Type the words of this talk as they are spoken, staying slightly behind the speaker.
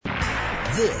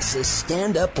This is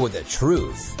Stand Up for the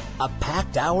Truth, a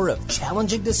packed hour of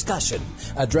challenging discussion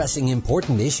addressing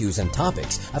important issues and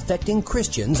topics affecting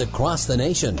Christians across the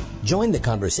nation. Join the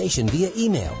conversation via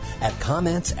email at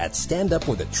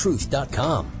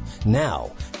comments@standupforthetruth.com.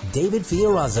 Now, David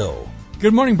Fiorazzo.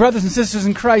 Good morning, brothers and sisters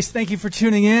in Christ. Thank you for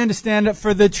tuning in to Stand Up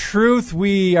for the Truth.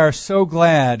 We are so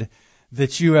glad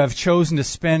that you have chosen to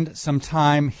spend some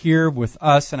time here with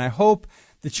us, and I hope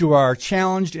that you are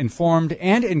challenged, informed,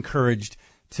 and encouraged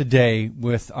today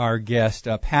with our guest,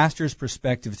 pastor's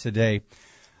perspective today.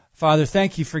 Father,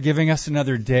 thank you for giving us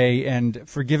another day and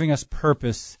for giving us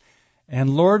purpose.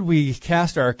 And Lord, we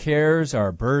cast our cares,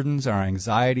 our burdens, our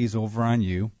anxieties over on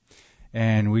you,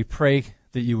 and we pray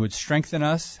that you would strengthen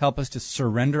us, help us to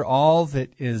surrender all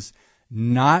that is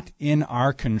not in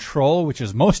our control, which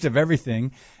is most of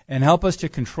everything, and help us to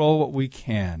control what we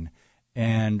can.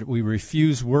 And we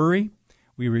refuse worry.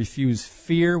 We refuse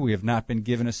fear. We have not been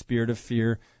given a spirit of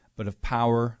fear, but of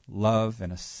power, love,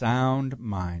 and a sound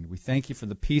mind. We thank you for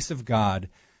the peace of God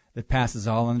that passes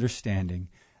all understanding,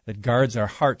 that guards our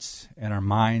hearts and our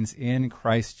minds in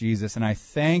Christ Jesus. And I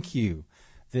thank you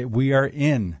that we are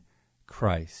in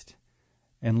Christ.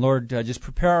 And Lord, just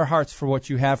prepare our hearts for what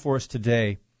you have for us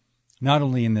today, not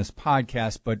only in this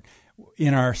podcast, but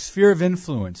in our sphere of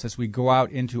influence as we go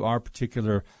out into our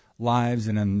particular lives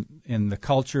and in the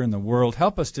culture and the world.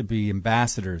 Help us to be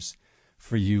ambassadors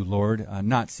for you, Lord,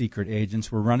 not secret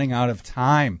agents. We're running out of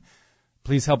time.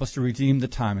 Please help us to redeem the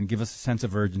time and give us a sense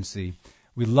of urgency.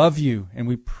 We love you and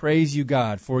we praise you,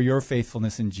 God, for your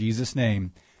faithfulness in Jesus'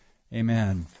 name.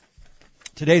 Amen.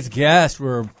 Today's guest,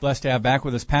 we're blessed to have back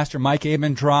with us Pastor Mike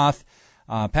Abendroth,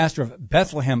 pastor of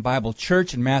Bethlehem Bible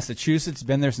Church in Massachusetts.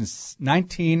 Been there since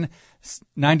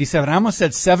 1997. I almost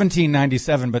said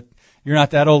 1797, but you're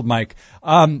not that old, Mike.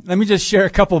 Let me just share a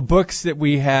couple books that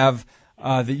we have,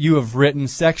 that you have written.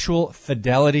 Sexual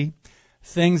Fidelity,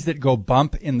 Things That Go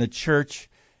Bump in the Church,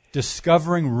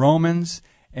 Discovering Romans,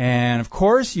 and of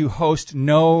course you host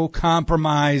No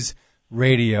Compromise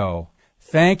Radio.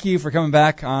 Thank you for coming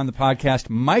back on the podcast,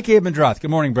 Mike Abendroth. Good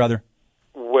morning, brother.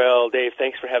 Well, Dave,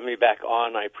 thanks for having me back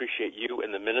on. I appreciate you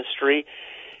and the ministry.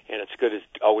 And it's good to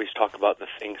always talk about the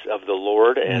things of the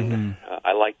Lord. And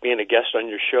I like being a guest on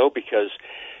your show because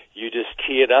you just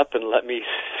tee it up and let me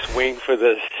swing for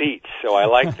the seats. So I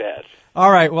like that. All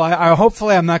right. Well,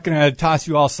 hopefully I'm not going to toss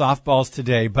you all softballs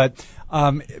today. But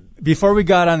before we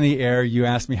got on the air, you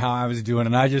asked me how I was doing,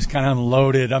 and I just kind of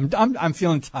unloaded. I'm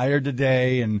feeling tired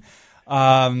today, and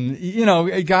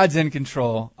God's in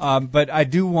control. But I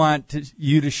do want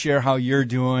you to share how you're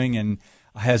doing, and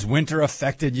has winter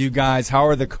affected you guys? How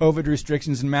are the COVID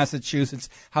restrictions in Massachusetts?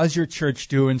 How's your church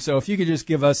doing? So if you could just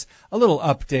give us a little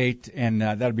update, and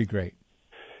that would be great.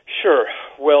 Sure.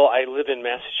 Well, I live in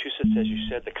Massachusetts, as you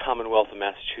said, the Commonwealth of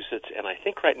Massachusetts, and I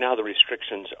think right now the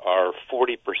restrictions are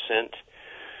 40%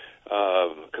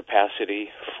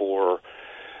 capacity for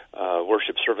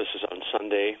worship services on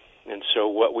Sunday. And so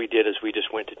what we did is we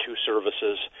just went to 2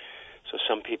 services. So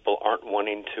some people aren't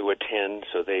wanting to attend,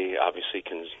 so they obviously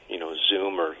can,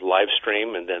 Zoom or live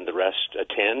stream, and then the rest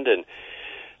attend. And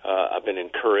I've been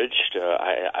encouraged.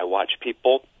 I watch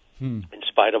people in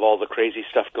spite of all the crazy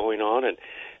stuff going on, and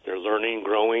they're learning,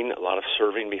 growing, a lot of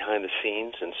serving behind the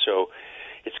scenes. And so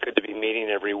it's good to be meeting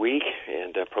every week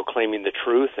and proclaiming the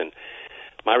truth. And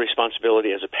my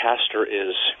responsibility as a pastor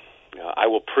is I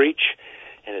will preach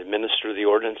and administer the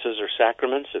ordinances or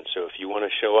sacraments. And so if you want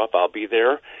to show up, I'll be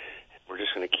there. We're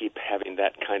just going to keep having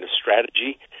that kind of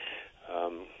strategy.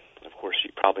 Of course,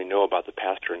 you probably know about the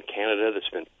pastor in Canada that's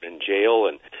been in jail,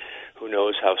 and who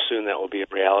knows how soon that will be a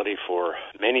reality for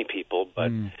many people.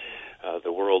 But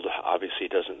the world obviously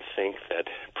doesn't think that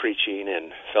preaching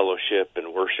and fellowship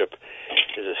and worship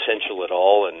is essential at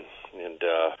all. And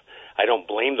I don't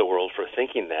blame the world for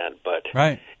thinking that, but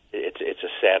right. It's a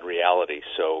sad reality.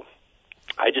 So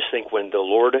I just think when the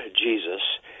Lord Jesus,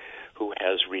 who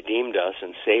has redeemed us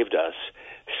and saved us,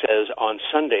 says on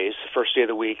Sundays, the first day of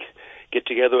the week, get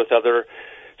together with other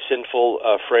sinful,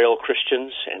 frail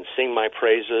Christians and sing my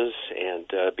praises and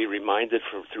be reminded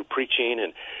through preaching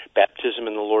and baptism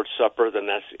in the Lord's Supper, then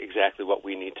that's exactly what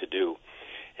we need to do.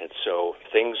 And so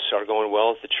things are going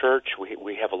well at the church.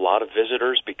 We have a lot of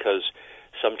visitors because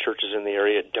some churches in the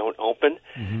area don't open,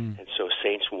 and so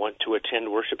saints want to attend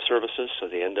worship services, so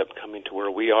they end up coming to where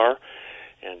we are.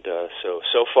 And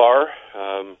so far,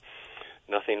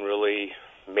 nothing really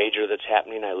major that's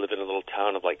happening. I live in a little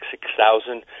town of like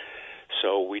 6,000,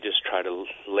 so we just try to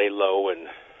lay low and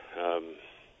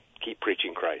keep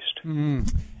preaching Christ.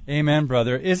 Amen,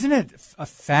 brother. Isn't it a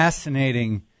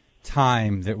fascinating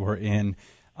time that we're in?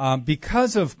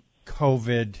 Because of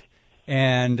COVID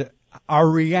and our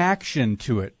reaction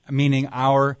to it, meaning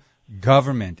our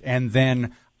government, and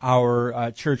then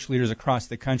our church leaders across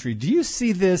the country. Do you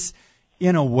see this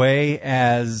in a way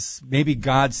as maybe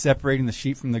God separating the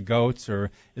sheep from the goats, or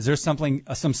is there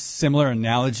some similar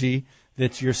analogy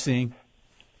that you're seeing?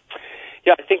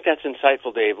 Yeah, I think that's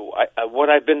insightful, Dave. What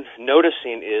I've been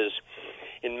noticing is,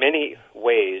 in many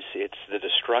ways, it's the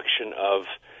destruction of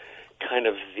kind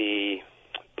of the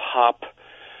pop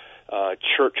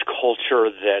church culture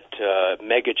that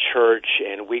mega church,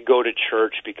 and we go to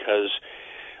church because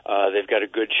they've got a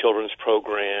good children's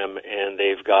program, and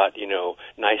they've got,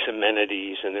 nice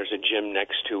amenities, and there's a gym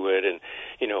next to it, and,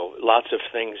 lots of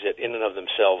things that in and of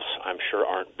themselves I'm sure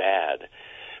aren't bad.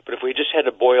 But if we just had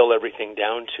to boil everything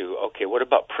down to, okay, what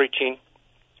about preaching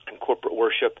and corporate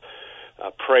worship,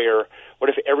 prayer?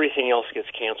 What if everything else gets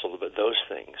canceled but those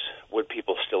things? Would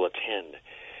people still attend?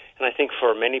 And I think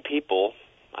for many people,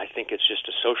 I think it's just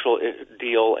a social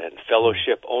deal and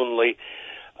fellowship only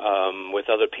with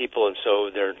other people, and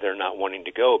so they're not wanting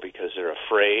to go because they're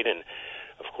afraid. And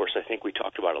of course, I think we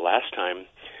talked about it last time.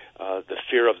 The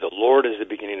fear of the Lord is the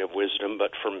beginning of wisdom,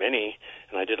 but for many,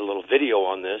 and I did a little video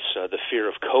on this, the fear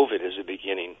of COVID is the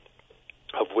beginning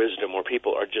of wisdom, where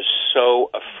people are just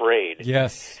so afraid.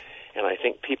 Yes. And I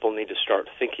think people need to start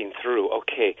thinking through,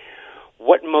 okay,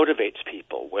 what motivates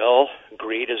people? Well,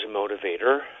 greed is a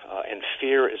motivator, and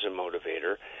fear is a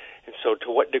motivator. And so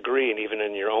to what degree, and even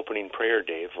in your opening prayer,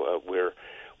 Dave, we're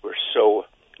so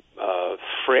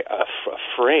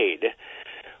afraid.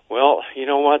 Well, you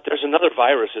know what? There's another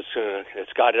virus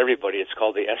that's got everybody. It's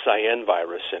called the SIN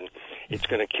virus, and it's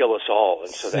going to kill us all. And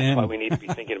so that's why we need to be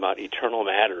thinking about eternal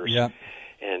matters. Yeah.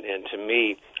 And to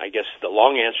me, I guess the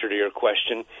long answer to your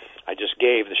question I just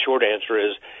gave, the short answer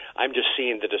is I'm just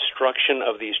seeing the destruction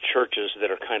of these churches that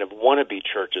are kind of wannabe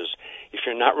churches. If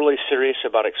you're not really serious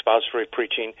about expository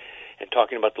preaching and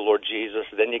talking about the Lord Jesus,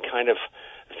 then you kind of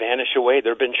vanish away.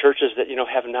 There have been churches that,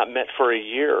 have not met for a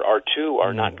year or two,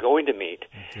 are not going to meet.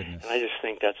 And I just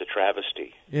think that's a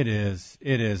travesty. It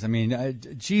is. I mean,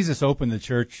 Jesus opened the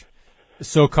church,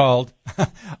 so-called,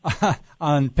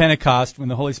 on Pentecost when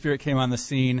the Holy Spirit came on the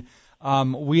scene.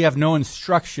 We have no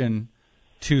instruction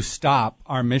to stop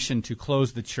our mission to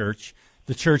close the church.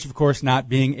 The church, of course, not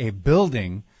being a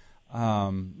building.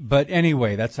 But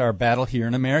anyway, that's our battle here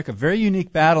in America. Very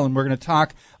unique battle, and we're going to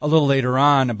talk a little later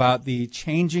on about the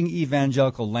changing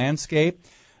evangelical landscape.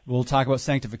 We'll talk about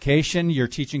sanctification. You're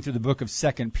teaching through the book of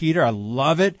 2 Peter. I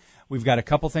love it. We've got a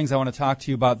couple things I want to talk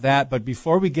to you about that. But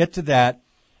before we get to that,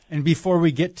 and before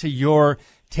we get to your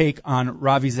take on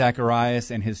Ravi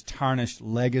Zacharias and his tarnished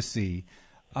legacy,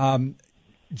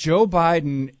 Joe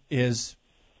Biden is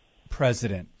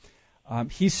president.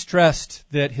 He stressed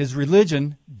that his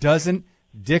religion doesn't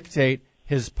dictate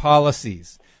his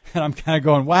policies. And I'm kind of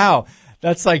going, wow,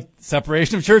 that's like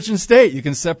separation of church and state. You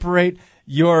can separate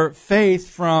your faith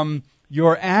from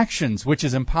your actions, which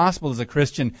is impossible as a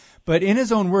Christian. But in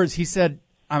his own words, he said,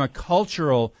 I'm a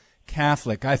cultural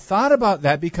Catholic. I thought about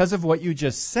that because of what you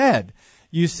just said.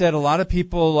 You said a lot of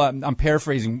people, I'm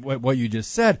paraphrasing what you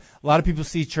just said, a lot of people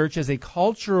see church as a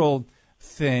cultural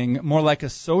thing, more like a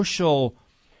social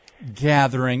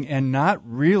gathering, and not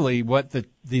really what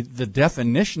the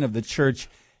definition of the church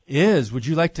is. Would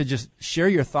you like to just share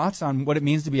your thoughts on what it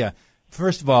means to be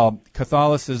first of all,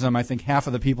 Catholicism? I think half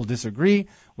of the people disagree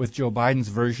with Joe Biden's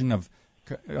version of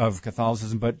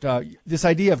Catholicism, but this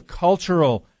idea of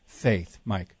cultural faith,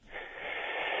 Mike.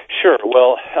 Sure.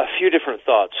 Well, a few different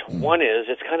thoughts. One is,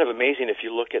 it's kind of amazing if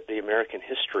you look at the American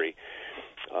history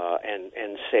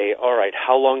and say, all right,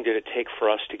 how long did it take for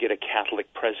us to get a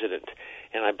Catholic president?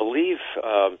 And I believe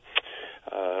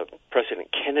President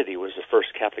Kennedy was the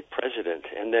first Catholic president.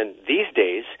 And then these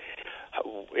days,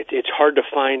 it's hard to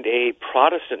find a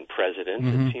Protestant president.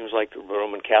 Mm-hmm. It seems like the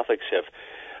Roman Catholics have,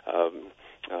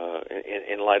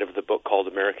 in light of the book called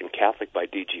American Catholic by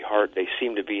D.G. Hart, they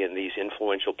seem to be in these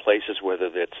influential places, whether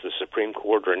that's the Supreme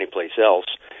Court or any place else.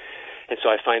 And so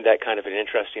I find that kind of an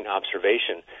interesting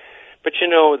observation. But,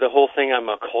 the whole thing, I'm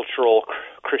a cultural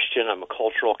Christian, I'm a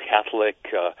cultural Catholic.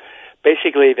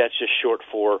 Basically, that's just short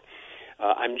for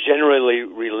I'm generally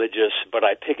religious, but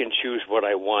I pick and choose what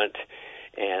I want.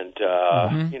 And,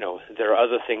 there are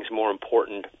other things more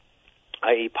important,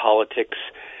 i.e. politics.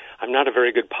 I'm not a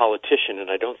very good politician,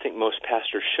 and I don't think most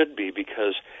pastors should be,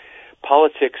 because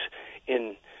politics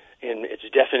in its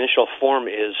definitional form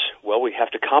is, well, we have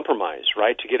to compromise,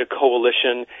 right? To get a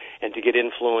coalition and to get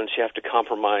influence, you have to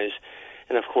compromise.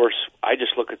 And, of course, I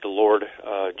just look at the Lord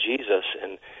Jesus,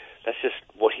 and that's just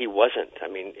what he wasn't. I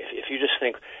mean, if you just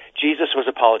think Jesus was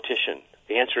a politician,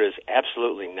 the answer is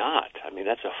absolutely not. I mean,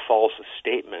 that's a false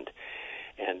statement.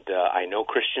 And I know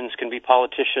Christians can be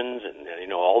politicians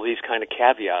and, all these kind of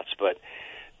caveats, but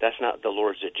that's not the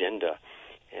Lord's agenda.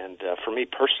 And for me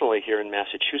personally here in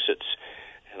Massachusetts,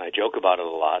 and I joke about it a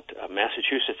lot,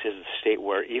 Massachusetts is the state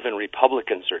where even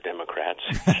Republicans are Democrats.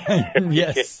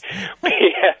 Yes.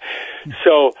 Yeah.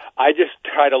 So I just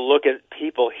try to look at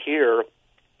people here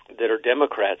that are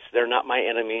Democrats. They're not my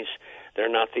enemies.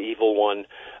 They're not the evil one.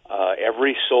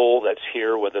 Every soul that's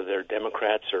here, whether they're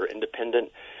Democrats or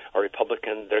independent or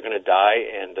Republican, they're going to die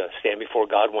and stand before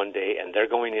God one day, and they're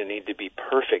going to need to be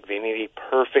perfect. They need a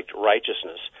perfect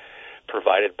righteousness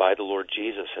provided by the Lord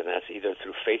Jesus, and that's either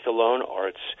through faith alone or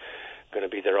it's going to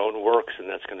be their own works, and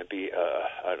that's going to be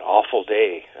an awful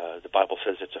day. The Bible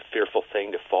says it's a fearful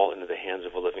thing to fall into the hands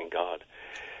of a living God.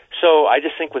 So I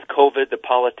just think with COVID, the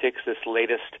politics, this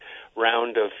latest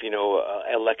round of,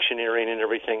 electioneering and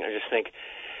everything, I just think,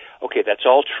 okay, that's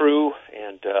all true,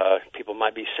 and people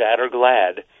might be sad or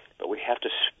glad, but we have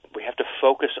to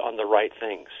focus on the right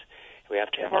things. We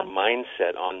have to have our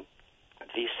mindset on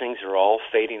these things are all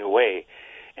fading away,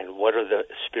 and what are the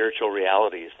spiritual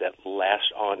realities that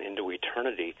last on into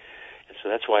eternity. And so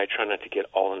that's why I try not to get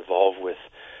all involved with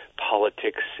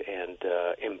politics and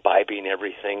imbibing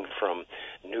everything from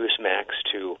Newsmax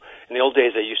to, in the old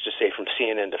days I used to say from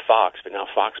CNN to Fox, but now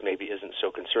Fox maybe isn't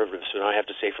so conservative, so now I have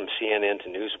to say from CNN to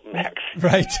Newsmax.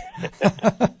 Right.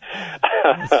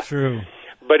 That's true.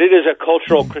 But it is a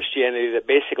cultural Christianity that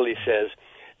basically says,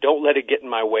 don't let it get in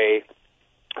my way.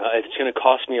 If it's going to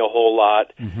cost me a whole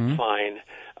lot, fine.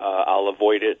 I'll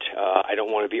avoid it. I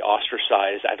don't want to be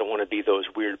ostracized. I don't want to be those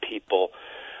weird people.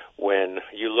 When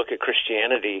you look at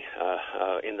Christianity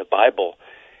in the Bible,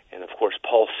 and of course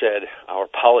Paul said our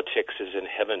politics is in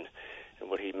heaven, and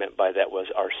what he meant by that was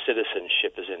our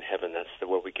citizenship is in heaven. That's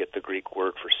where we get the Greek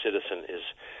word for citizen is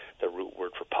the root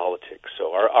word for politics.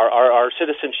 So our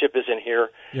citizenship is in here.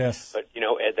 Yes. But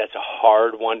Ed, that's a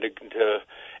hard one to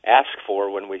ask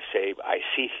for when we say I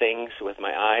see things with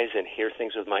my eyes and hear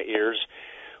things with my ears.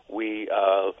 We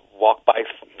walk by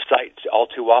sight all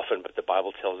too often, but the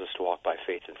Bible tells us to walk by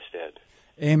faith instead.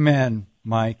 Amen,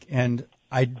 Mike. And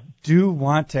I do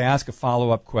want to ask a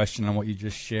follow-up question on what you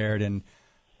just shared, and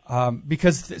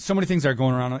because so many things are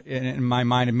going around in my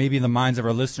mind and maybe in the minds of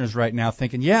our listeners right now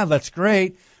thinking, yeah, that's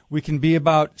great. We can be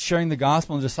about sharing the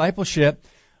gospel and discipleship,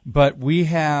 but we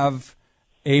have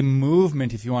a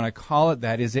movement, if you want to call it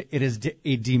that, it is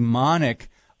a demonic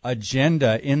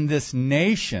agenda in this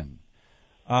nation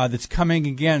that's coming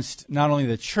against not only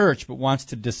the church, but wants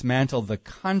to dismantle the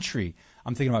country.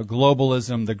 I'm thinking about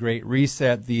globalism, the Great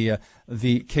Reset,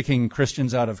 the kicking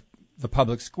Christians out of the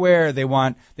public square. They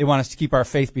want us to keep our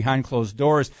faith behind closed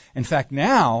doors. In fact,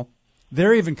 now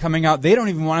they're even coming out. They don't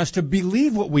even want us to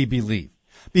believe what we believe.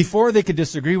 Before they could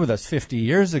disagree with us 50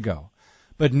 years ago.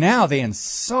 But now they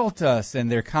insult us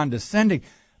and they're condescending.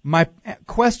 My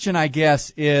question, I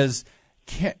guess, is,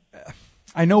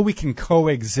 I know we can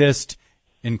coexist,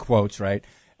 in quotes, right?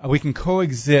 We can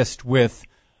coexist with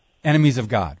enemies of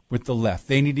God, with the left.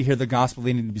 They need to hear the gospel.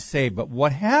 They need to be saved. But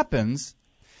what happens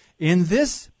in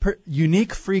this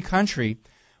unique free country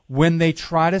when they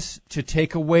try to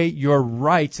take away your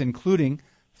rights, including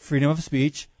freedom of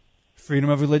speech,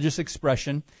 freedom of religious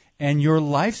expression, and your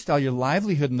lifestyle, your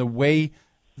livelihood, and the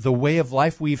way of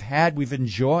life we've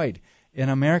enjoyed in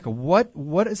America?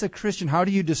 What is a Christian? How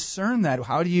do you discern that?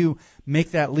 How do you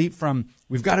make that leap from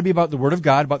we've got to be about the Word of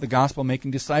God, about the gospel,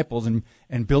 making disciples,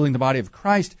 and building the body of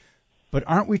Christ, but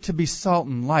aren't we to be salt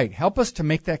and light? Help us to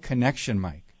make that connection,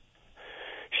 Mike.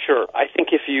 Sure. I think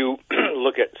if you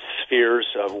look at spheres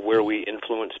of where we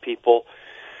influence people,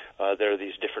 there are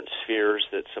these different spheres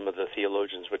that some of the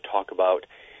theologians would talk about,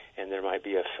 and there might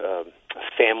be a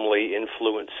family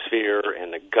influence sphere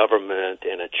and a government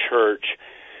and a church.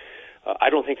 I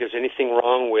don't think there's anything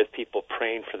wrong with people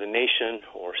praying for the nation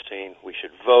or saying we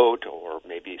should vote, or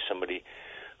maybe somebody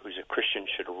who's a Christian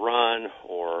should run,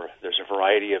 or there's a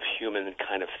variety of human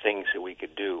kind of things that we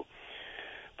could do.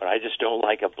 But I just don't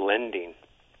like a blending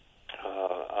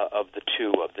of the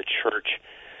two, of the church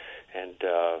and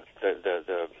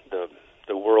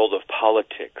the world of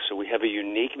politics. So we have a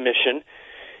unique mission,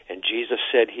 and Jesus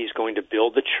said he's going to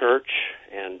build the church,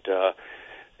 and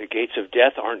the gates of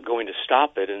death aren't going to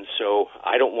stop it. And so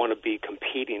I don't want to be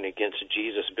competing against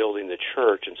Jesus building the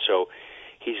church. And so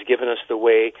he's given us the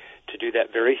way to do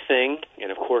that very thing.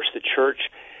 And of course, the church,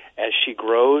 as she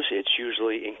grows, it's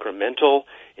usually incremental.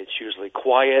 It's usually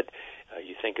quiet.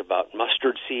 You think about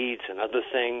mustard seeds and other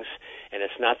things, and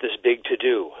it's not this big to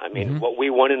do. I mean, what we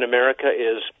want in America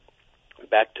is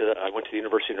I went to the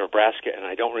University of Nebraska, and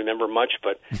I don't remember much,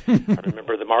 but I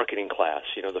remember the marketing class.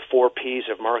 The 4 Ps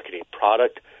of marketing: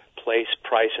 product, place,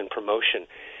 price, and promotion,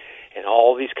 and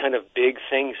all these kind of big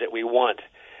things that we want.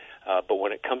 But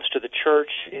when it comes to the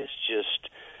church, it's just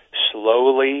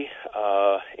slowly,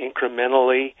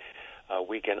 incrementally.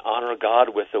 We can honor God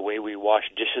with the way we wash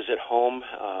dishes at home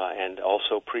and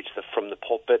also preach from the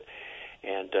pulpit.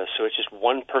 And so it's just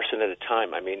one person at a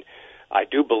time. I mean, I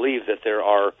do believe that there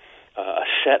are a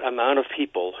set amount of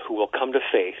people who will come to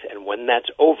faith, and when that's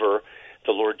over,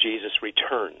 the Lord Jesus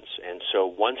returns. And so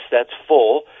once that's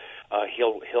full,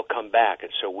 he'll come back.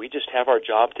 And so we just have our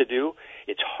job to do.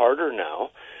 It's harder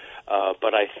now,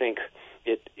 but I think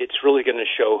it's really going to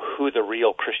show who the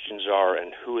real Christians are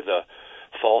and who the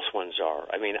false ones are.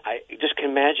 I mean, I just can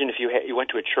imagine if you went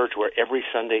to a church where every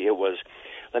Sunday it was,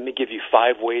 let me give you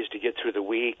 5 ways to get through the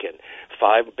week and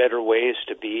 5 better ways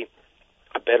to be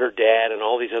a better dad and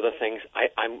all these other things.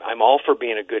 I'm all for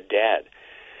being a good dad.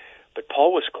 But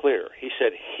Paul was clear. He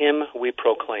said, him we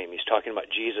proclaim. He's talking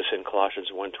about Jesus in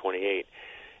Colossians 1:28.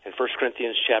 In 1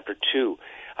 Corinthians chapter 2,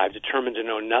 I've determined to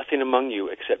know nothing among you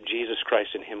except Jesus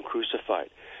Christ and him crucified.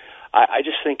 I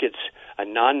just think it's a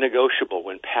non-negotiable.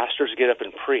 When pastors get up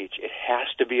and preach, it has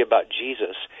to be about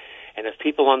Jesus. And if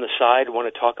people on the side want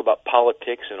to talk about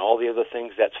politics and all the other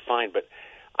things, that's fine. But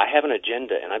I have an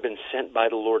agenda, and I've been sent by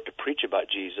the Lord to preach about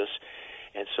Jesus.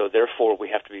 And so, therefore, we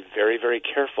have to be very, very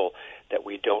careful that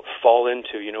we don't fall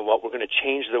into, you know what, we're going to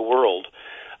change the world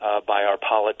by our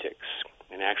politics.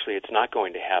 And actually, it's not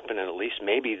going to happen, and at least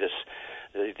maybe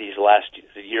these last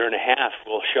year and a half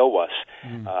will show us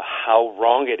how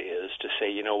wrong it is to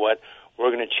say, you know what,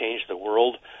 we're going to change the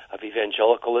world of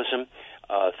evangelicalism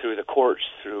through the courts,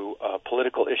 through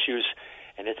political issues,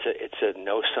 and it's a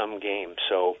no-sum game.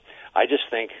 So I just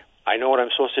think I know what I'm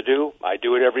supposed to do. I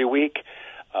do it every week.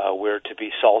 We're to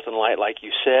be salt and light, like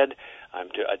you said. I'm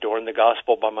to adorn the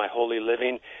gospel by my holy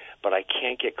living, but I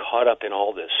can't get caught up in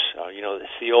all this.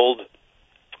 It's the old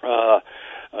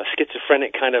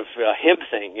schizophrenic kind of hymn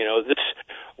thing. This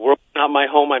world's not my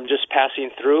home, I'm just passing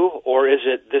through, or is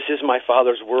it, this is my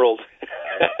Father's world?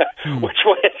 Which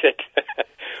one is it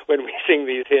when we sing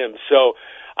these hymns? So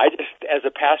I just, as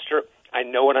a pastor, I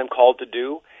know what I'm called to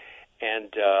do,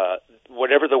 and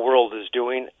whatever the world is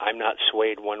doing, I'm not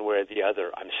swayed one way or the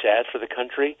other. I'm sad for the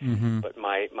country, but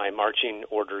my marching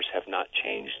orders have not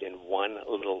changed in one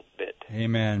little bit.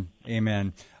 Amen.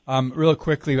 Amen. Real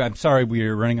quickly, I'm sorry we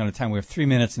are running out of time. We have 3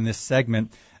 minutes in this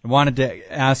segment. I wanted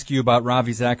to ask you about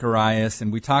Ravi Zacharias,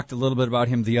 and we talked a little bit about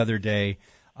him the other day.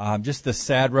 Just the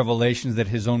sad revelations that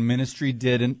his own ministry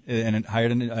did, and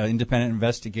hired an independent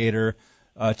investigator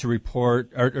to report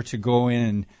or to go in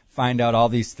and find out all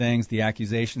these things, the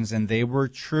accusations, and they were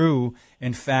true.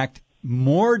 In fact,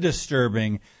 more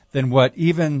disturbing than what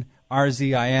even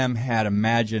RZIM had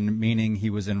imagined, meaning he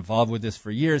was involved with this for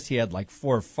years. He had like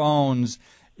 4 phones.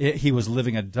 He was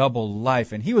living a double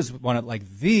life, and he was one of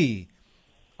the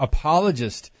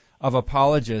apologist of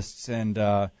apologists, and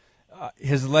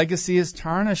his legacy is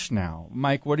tarnished now.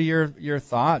 Mike, what are your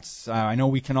thoughts? I know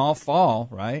we can all fall,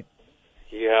 right?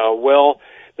 Yeah, well,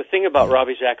 the thing about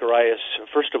Ravi Zacharias,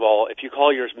 first of all, if you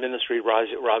call your ministry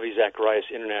Ravi Zacharias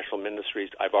International Ministries,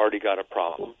 I've already got a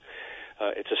problem.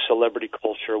 It's a celebrity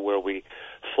culture where we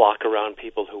flock around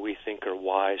people who we think are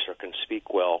wise or can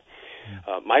speak well.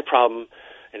 My problem,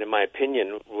 and in my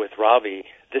opinion, with Ravi,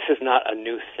 this is not a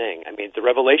new thing. I mean, the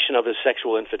revelation of his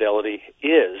sexual infidelity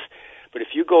is, but if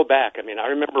you go back, I mean, I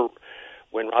remember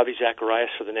when Ravi Zacharias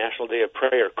for the National Day of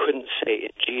Prayer couldn't say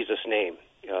in Jesus' name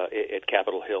at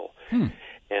Capitol Hill,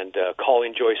 and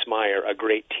calling Joyce Meyer a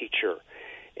great teacher,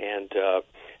 and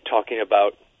talking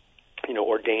about,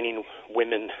 ordaining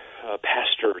women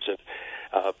pastors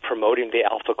and promoting the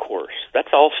Alpha Course. That's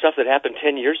all stuff that happened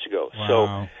 10 years ago. Wow.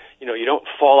 So, you don't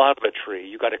fall out of a tree.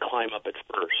 You got to climb up it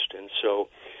first. And so,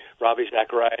 Ravi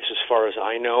Zacharias, as far as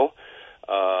I know,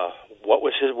 where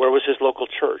was his local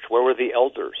church? Where were the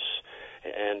elders?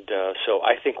 And so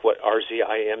I think what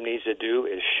RZIM needs to do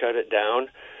is shut it down.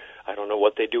 I don't know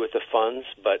what they do with the funds,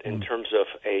 but in terms of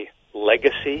a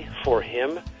legacy for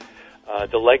him,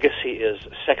 the legacy is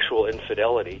sexual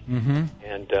infidelity.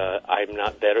 And I'm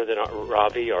not better than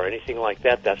Ravi or anything like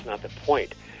that. That's not the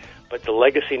point. But the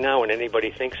legacy now, when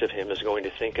anybody thinks of him, is going to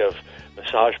think of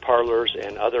massage parlors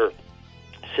and other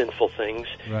sinful things.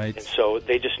 Right. And so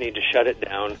they just need to shut it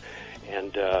down.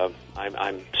 And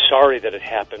I'm sorry that it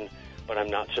happened, but I'm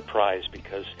not surprised,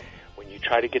 because when you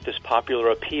try to get this popular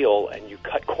appeal and you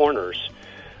cut corners,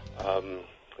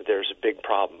 there's a big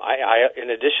problem. In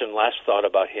addition, last thought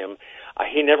about him,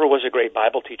 he never was a great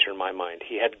Bible teacher in my mind.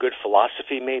 He had good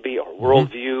philosophy maybe, or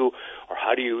worldview, or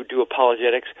how do you do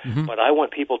apologetics, but I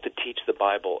want people to teach the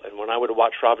Bible. And when I would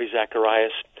watch Ravi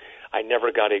Zacharias, I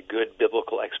never got a good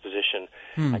biblical exposition.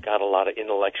 I got a lot of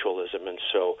intellectualism, and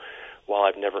so while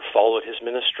I've never followed his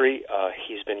ministry,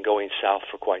 he's been going south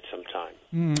for quite some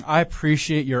time. I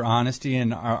appreciate your honesty,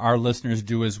 and our listeners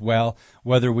do as well,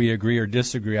 whether we agree or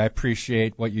disagree. I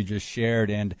appreciate what you just shared,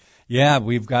 and yeah,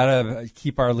 we've got to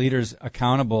keep our leaders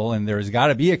accountable, and there's got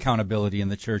to be accountability in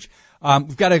the church.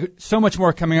 We've got so much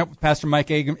more coming up with Pastor Mike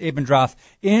Abendroth,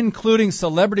 including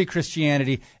celebrity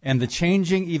Christianity and the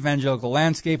changing evangelical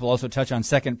landscape. We'll also touch on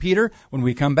 2 Peter when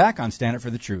we come back on Stand Up for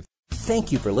the Truth.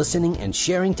 Thank you for listening and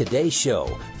sharing today's show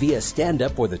via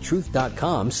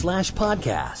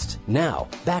standupforthetruth.com/podcast. Now,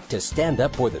 back to Stand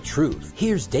Up for the Truth.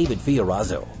 Here's David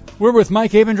Fiorazo. We're with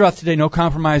Mike Abendroth today, No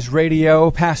Compromise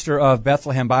Radio, pastor of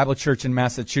Bethlehem Bible Church in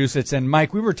Massachusetts. And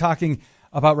Mike, we were talking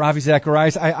about Ravi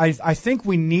Zacharias. I think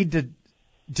we need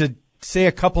to say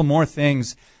a couple more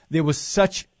things. There was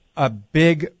such a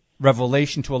big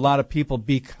revelation to a lot of people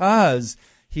because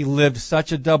he lived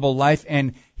such a double life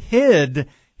and hid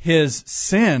his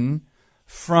sin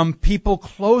from people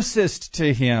closest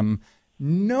to him.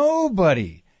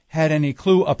 Nobody had any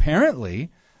clue, apparently.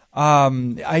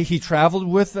 He traveled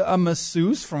with a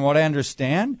masseuse, from what I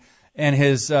understand, and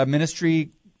his ministry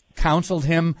counseled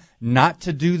him not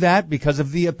to do that because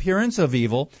of the appearance of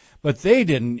evil. But they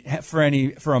didn't,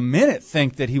 for a minute,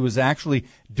 think that he was actually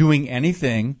doing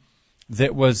anything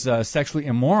that was sexually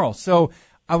immoral. So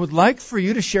I would like for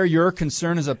you to share your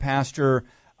concern as a pastor,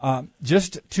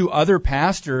 just to other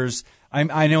pastors.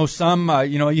 I know some,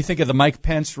 you think of the Mike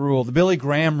Pence rule, the Billy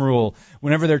Graham rule.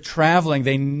 Whenever they're traveling,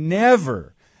 they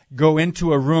never go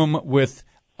into a room with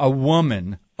a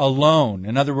woman alone.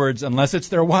 In other words, unless it's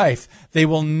their wife, they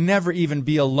will never even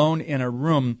be alone in a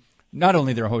room, not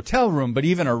only their hotel room, but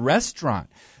even a restaurant.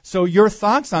 So your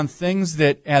thoughts on things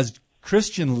that as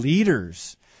Christian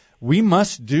leaders we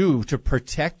must do to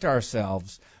protect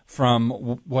ourselves from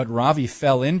what Ravi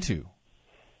fell into?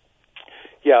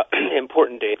 Yeah,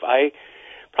 important, Dave.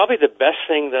 Probably the best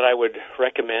thing that I would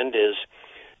recommend is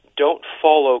don't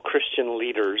follow Christian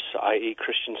leaders, i.e.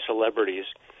 Christian celebrities,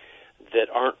 that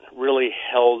aren't really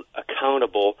held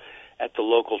accountable at the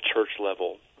local church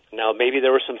level. Now, maybe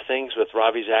there were some things with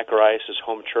Ravi Zacharias'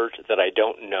 home church that I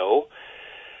don't know,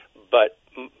 but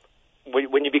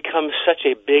when you become such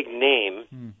a big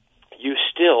name, you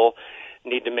still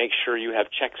need to make sure you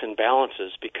have checks and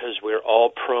balances, because we're all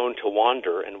prone to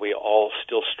wander and we all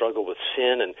still struggle with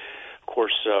sin. And of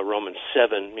course, Romans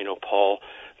 7, Paul,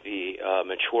 the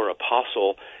mature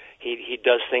apostle, he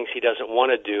does things he doesn't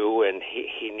want to do, and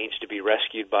he needs to be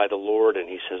rescued by the Lord, and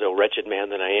he says, "Oh, wretched man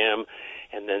that I am."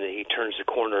 And then he turns the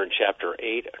corner in chapter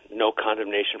 8, no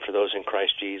condemnation for those in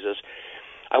Christ Jesus.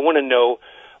 I want to know,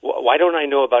 why don't I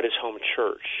know about his home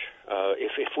church?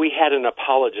 If we had an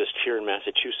apologist here in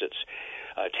Massachusetts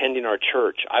attending our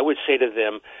church, I would say to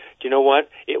them, do you know what?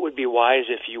 It would be wise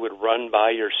if you would run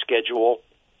by your schedule,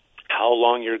 how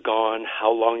long you're gone,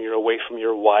 how long you're away from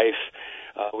your wife.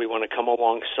 We want to come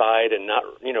alongside and not,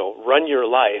 run your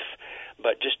life,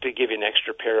 but just to give you an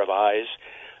extra pair of eyes.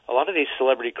 A lot of these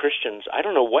celebrity Christians, I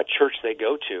don't know what church they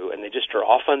go to, and they just are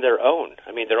off on their own.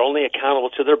 I mean, they're only accountable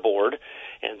to their board,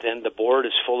 and then the board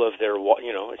is full of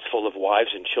it's full of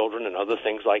wives and children and other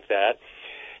things like that.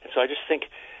 And so I just think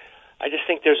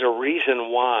there's a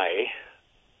reason why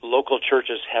local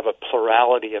churches have a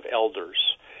plurality of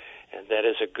elders, and that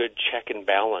is a good check and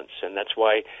balance. And that's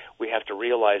why we have to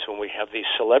realize when we have these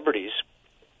celebrities,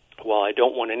 while I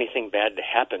don't want anything bad to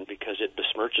happen because it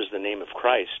besmirches the name of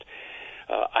Christ,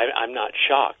 I'm not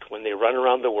shocked when they run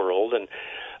around the world and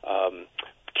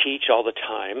teach all the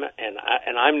time.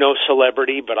 And I'm no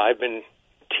celebrity, but I've been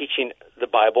teaching the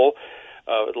Bible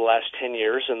the last 10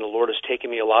 years, and the Lord has taken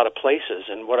me a lot of places.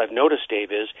 And what I've noticed,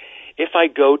 Dave, is if I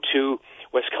go to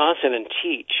Wisconsin and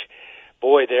teach,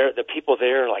 boy, the people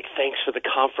there are like, thanks for the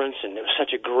conference, and it was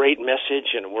such a great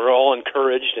message, and we're all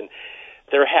encouraged, and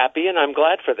they're happy, and I'm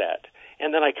glad for that.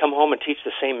 And then I come home and teach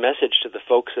the same message to the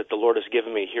folks that the Lord has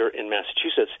given me here in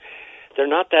Massachusetts. They're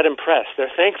not that impressed. They're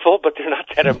thankful, but they're not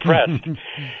that impressed.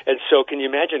 And so can you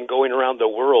imagine going around the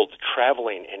world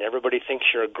traveling, and everybody thinks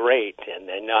you're great, and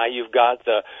now you've got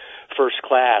the first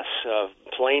class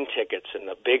plane tickets and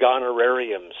the big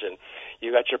honorariums, and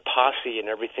you got your posse and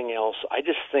everything else. I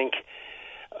just think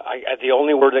the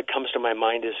only word that comes to my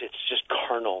mind is it's just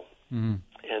carnal. Mm-hmm.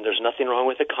 And there's nothing wrong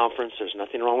with a conference. There's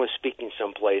nothing wrong with speaking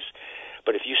someplace.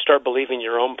 But if you start believing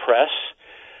your own press,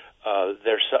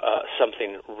 there's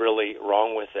something really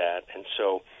wrong with that. And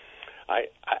so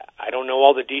I don't know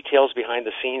all the details behind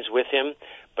the scenes with him,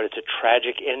 but it's a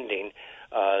tragic ending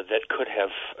that could have,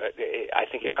 I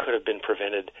think it could have been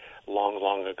prevented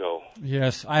long ago.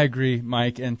 Yes, I agree,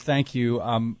 Mike, and thank you.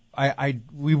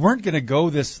 We weren't going to go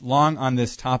this long on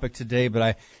this topic today,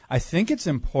 but I think it's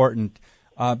important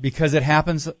because it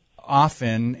happens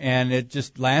often, and it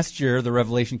just last year the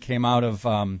revelation came out of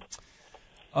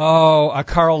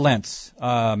Carl Lentz.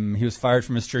 He was fired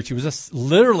from his church. He was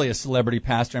literally a celebrity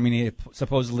pastor. I mean, he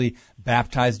supposedly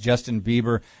baptized Justin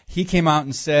Bieber. He came out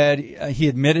and said, he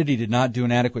admitted he did not do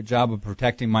an adequate job of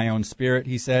protecting my own spirit.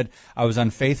 He said, I was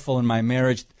unfaithful in my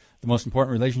marriage, the most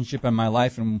important relationship in my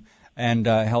life, and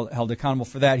held accountable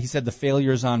for that. He said the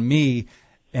failure is on me,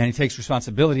 and he takes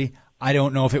responsibility. I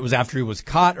don't know if it was after he was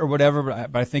caught or whatever,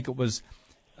 but I think it was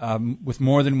with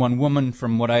more than one woman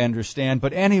from what I understand.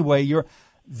 But anyway,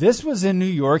 this was in New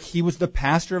York. He was the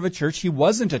pastor of a church. He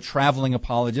wasn't a traveling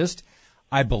apologist.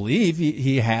 I believe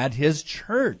he had his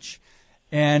church,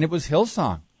 and it was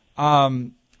Hillsong.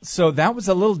 So that was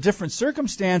a little different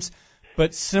circumstance,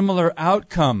 but similar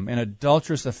outcome, an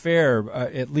adulterous affair,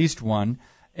 at least one.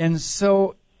 And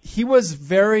so he was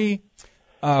very,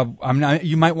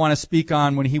 you might want to speak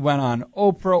on when he went on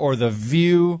Oprah or The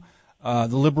View, the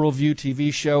Liberal View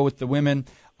TV show with the women,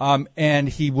 and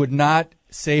he would not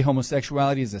say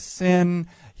homosexuality is a sin.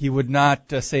 He would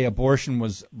not say abortion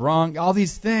was wrong, all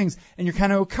these things. And you're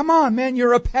kind of, come on, man,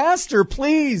 you're a pastor.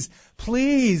 Please,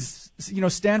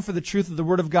 stand for the truth of the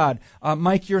Word of God.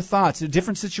 Mike, your thoughts. A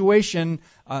different situation,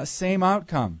 same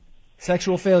outcome.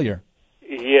 Sexual failure.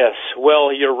 Yes.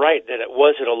 Well, you're right that it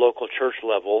was at a local church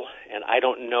level, and I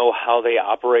don't know how they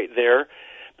operate there.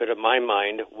 But in my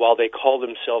mind, while they call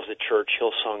themselves a church,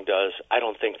 Hillsong does, I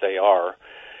don't think they are.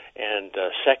 And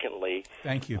secondly,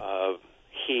 thank you.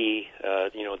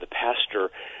 The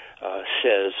pastor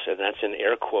says, and that's in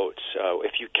air quotes,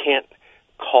 if you can't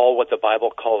call what the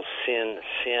Bible calls sin,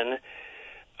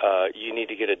 you need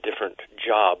to get a different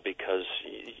job because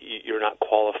you're not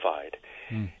qualified.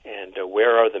 And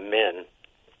where are the men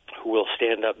who will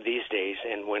stand up these days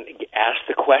and when asked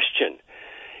the question,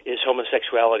 is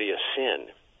homosexuality a sin?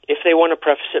 If they want to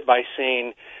preface it by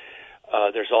saying,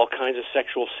 there's all kinds of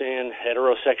sexual sin,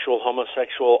 heterosexual,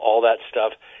 homosexual, all that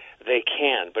stuff, they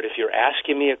can. But if you're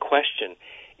asking me a question,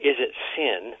 is it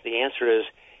sin? The answer is,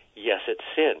 yes, it's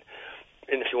sin.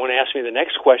 And if you want to ask me the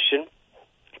next question,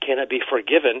 can it be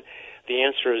forgiven? The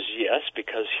answer is yes,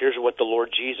 because here's what the Lord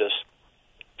Jesus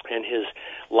and his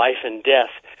life and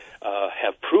death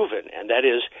have proven, and that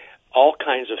is all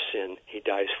kinds of sin he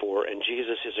dies for, and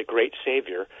Jesus is a great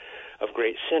Savior of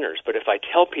great sinners. But if I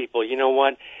tell people, you know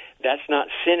what, that's not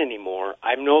sin anymore,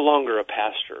 I'm no longer a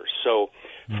pastor. So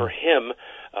for him,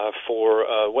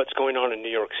 for what's going on in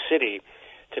New York City,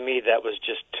 to me that was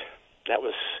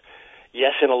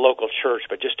yes, in a local church,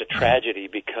 but just a tragedy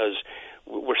because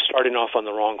we're starting off on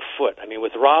the wrong foot. I mean,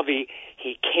 with Ravi,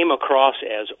 he came across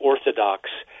as orthodox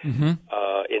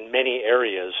in many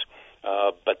areas,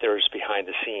 but there's behind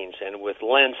the scenes. And with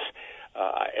Lentz,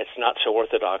 it's not so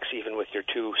orthodox, even with your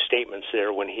two statements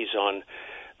there when he's on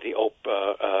the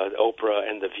Oprah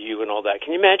and The View and all that.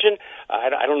 Can you imagine?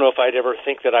 I don't know if I'd ever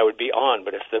think that I would be on,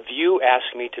 but if The View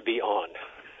asked me to be on,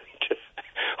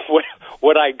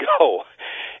 would I go?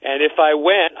 And if I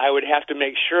went, I would have to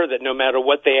make sure that no matter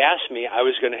what they asked me, I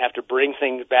was going to have to bring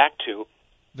things back to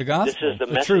the gospel. This is the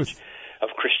message truth of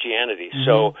Christianity.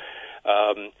 So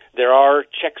there are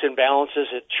checks and balances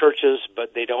at churches,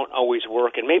 but they don't always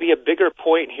work. And maybe a bigger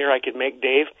point here I could make,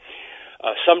 Dave,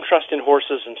 some trust in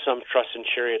horses and some trust in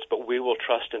chariots, but we will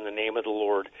trust in the name of the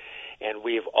Lord. And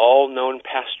we've all known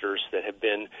pastors that have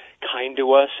been kind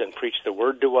to us and preached the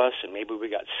word to us, and maybe we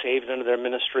got saved under their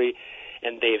ministry,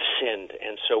 and they've sinned.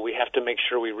 And so we have to make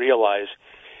sure we realize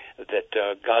that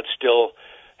God still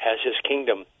has his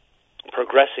kingdom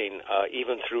progressing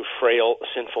even through frail,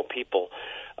 sinful people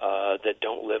that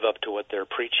don't live up to what they're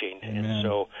preaching. Amen. And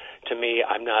so to me,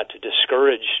 I'm not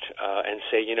discouraged and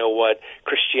say, you know what,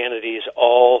 Christianity is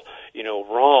all,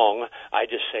 wrong. I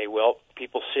just say, well,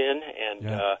 people sin,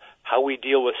 and how we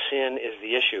deal with sin is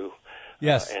the issue.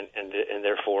 Yes. And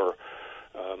therefore,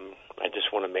 I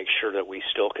just want to make sure that we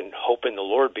still can hope in the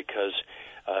Lord because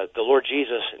the Lord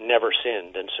Jesus never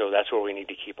sinned, and so that's where we need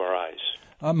to keep our eyes.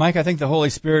 Mike, I think the Holy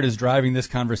Spirit is driving this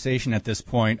conversation at this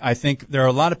point. I think there are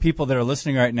a lot of people that are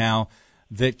listening right now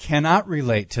that cannot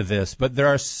relate to this, but there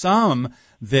are some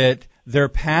that their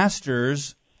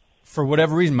pastors, for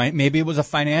whatever reason, maybe it was a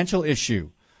financial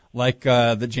issue, like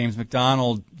the James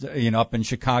McDonald, up in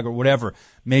Chicago, whatever.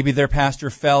 Maybe their pastor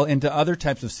fell into other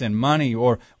types of sin, money,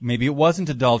 or maybe it wasn't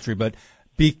adultery, but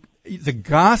the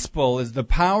gospel is the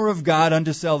power of God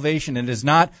unto salvation. It is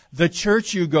not the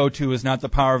church you go to is not the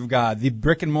power of God, the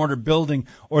brick and mortar building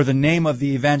or the name of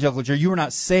the evangelical church. You are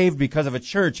not saved because of a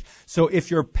church. So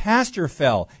if your pastor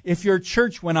fell, if your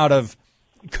church went out of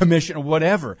commission or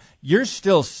whatever, you're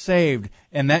still saved,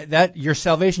 and that your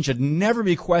salvation should never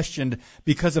be questioned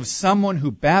because of someone who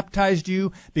baptized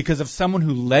you, because of someone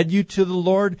who led you to the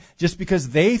Lord. Just because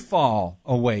they fall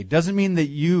away doesn't mean that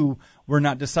you were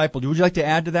not discipled. Would you like to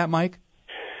add to that, Mike?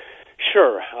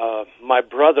 Sure. My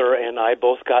brother and I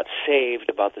both got saved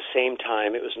about the same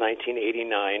time. It was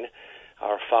 1989.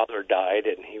 Our father died,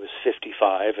 and he was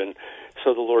 55, and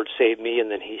so the Lord saved me, and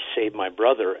then he saved my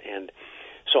brother. And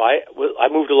so I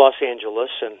moved to Los Angeles,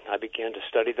 and I began to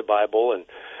study the Bible, and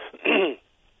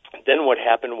then what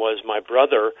happened was my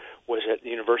brother was at the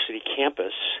university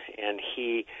campus, and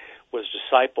he was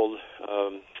discipled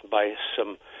by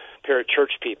some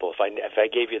parachurch people. If I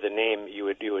gave you the name, you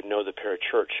would know the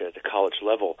parachurch at the college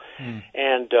level.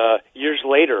 And years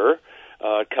later,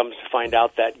 comes to find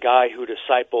out that guy who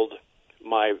discipled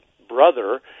my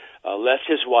brother left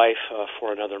his wife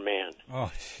for another man.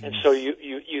 Oh, and so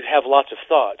you have lots of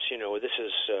thoughts. You know, this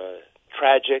is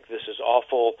tragic. This is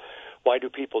awful. Why do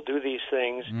people do these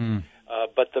things?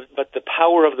 But the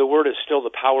power of the word is still the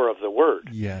power of the word.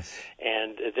 Yes.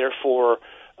 And therefore,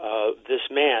 this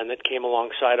man that came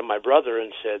alongside of my brother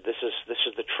and said, "This is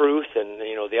the truth," and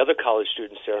you know the other college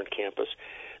students there on campus,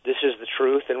 "This is the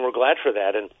truth," and we're glad for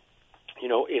that. And you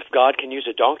know, if God can use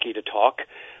a donkey to talk,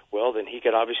 well, then He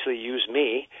could obviously use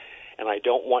me. And I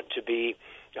don't want to be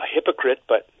a hypocrite,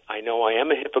 but I know I am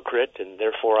a hypocrite, and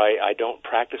therefore I don't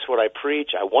practice what I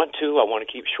preach. I want to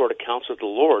keep short accounts with the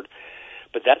Lord.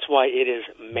 But that's why it is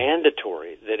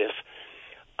mandatory that if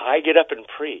I get up and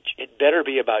preach, it better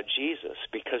be about Jesus,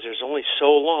 because there's only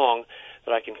so long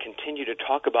that I can continue to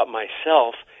talk about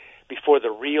myself before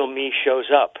the real me shows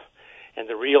up. And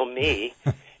the real me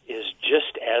is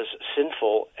just as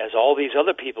sinful as all these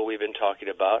other people we've been talking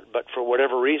about, but for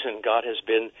whatever reason, God has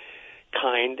been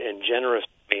kind and generous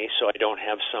to me, so I don't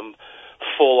have some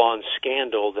full-on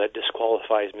scandal that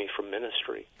disqualifies me from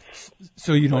ministry.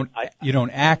 So you don't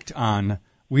act on.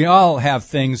 We all have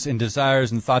things and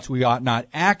desires and thoughts we ought not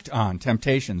act on,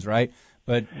 temptations, right?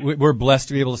 But we're blessed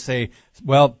to be able to say,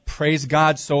 well, praise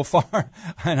God so far.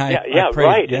 And I praise,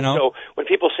 right. You know? And so when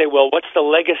people say, well, what's the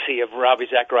legacy of Ravi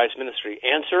Zacharias' ministry?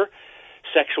 Answer,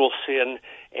 sexual sin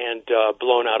and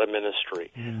blown out of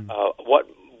ministry.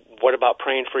 What about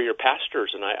praying for your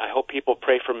pastors? And I hope people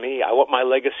pray for me. I want my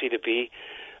legacy to be,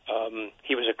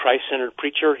 he was a Christ-centered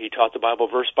preacher. He taught the Bible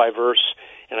verse by verse,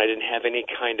 and I didn't have any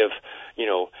kind of,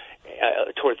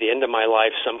 toward the end of my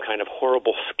life, some kind of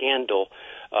horrible scandal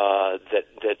that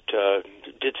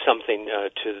did something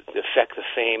to affect the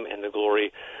fame and the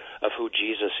glory of who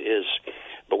Jesus is.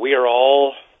 But we are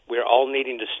all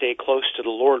needing to stay close to the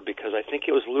Lord, because I think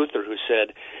it was Luther who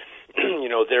said,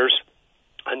 there's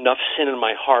enough sin in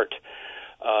my heart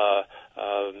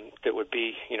that would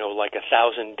be, like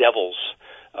 1,000 devils,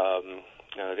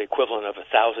 the equivalent of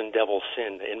 1,000 devils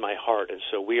sin in my heart. And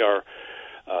so we are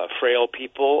frail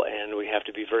people, and we have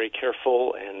to be very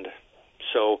careful. And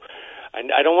so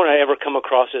I don't want to ever come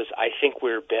across as I think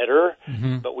we're better,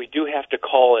 but we do have to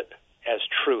call it as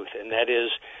truth, and that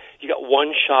is, you got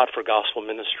one shot for gospel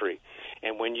ministry.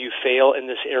 And when you fail in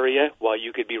this area, while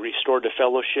you could be restored to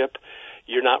fellowship,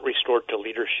 you're not restored to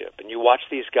leadership. And you watch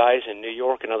these guys in New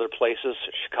York and other places,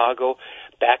 Chicago,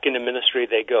 back into ministry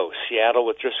they go. Seattle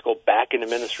with Driscoll, back into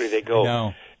ministry they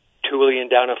go. Tullian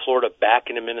down in Florida, back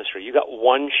into ministry. You got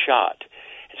one shot.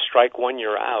 Strike one,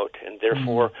 you're out. And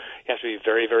therefore, you have to be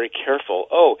very, very careful.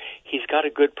 Oh, he's got a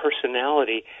good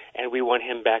personality, and we want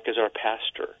him back as our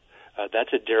pastor.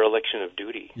 That's a dereliction of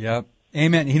duty. Yep.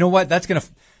 Amen. You know what? That's going to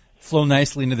flow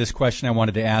nicely into this question I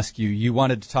wanted to ask you. You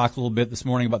wanted to talk a little bit this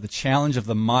morning about the challenge of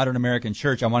the modern American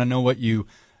church. I want to know what you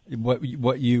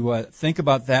think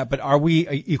about that. But are we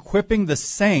equipping the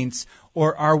saints,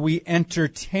 or are we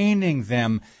entertaining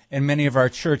them in many of our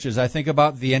churches? I think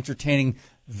about the entertaining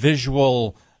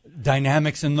visual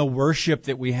dynamics in the worship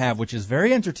that we have, which is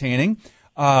very entertaining.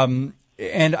 And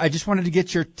I just wanted to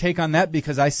get your take on that,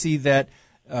 because I see that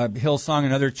Hillsong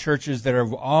and other churches that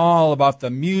are all about the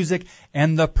music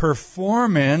and the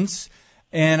performance.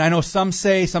 And I know some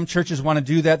churches want to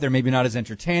do that. They're maybe not as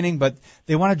entertaining, but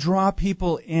they want to draw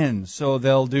people in. So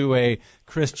they'll do a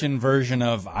Christian version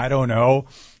of, I don't know,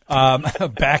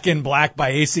 Back in Black by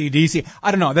AC/DC.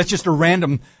 I don't know. That's just a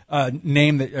random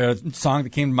song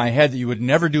that came to my head that you would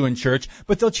never do in church.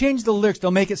 But they'll change the lyrics.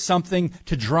 They'll make it something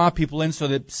to draw people in so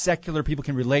that secular people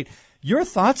can relate. Your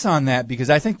thoughts on that? Because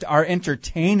I think our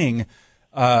entertaining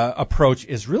approach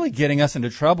is really getting us into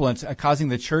trouble and causing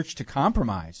the church to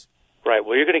compromise. Right.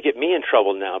 Well, you're going to get me in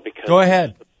trouble now because... Go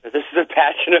ahead. This is a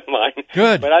passion of mine.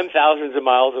 Good. But I'm thousands of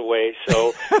miles away,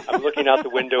 so I'm looking out the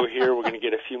window here. We're going to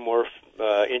get a few more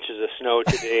inches of snow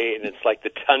today, and it's like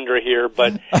the tundra here.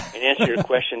 But in answer to your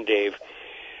question, Dave,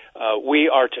 we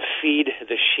are to feed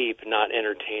the sheep, not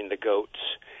entertain the goats,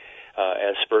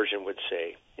 as Spurgeon would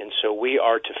say. And so we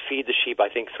are to feed the sheep. I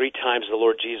think 3 times the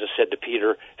Lord Jesus said to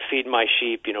Peter, feed my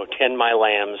sheep, tend my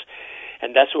lambs.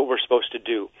 And that's what we're supposed to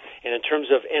do. And in terms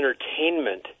of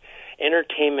entertainment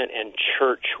and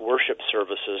church worship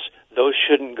services, those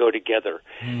shouldn't go together.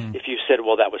 If you said,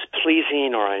 well, that was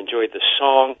pleasing or I enjoyed the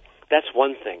song, that's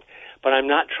one thing. But I'm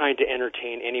not trying to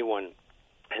entertain anyone.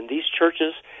 And these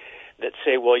churches that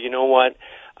say, well, you know what,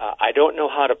 I don't know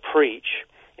how to preach,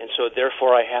 and so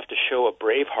therefore I have to show a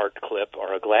Braveheart clip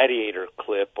or a Gladiator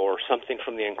clip or something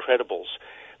from The Incredibles,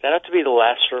 that ought to be the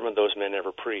last sermon those men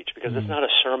ever preach, because it's not a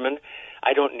sermon.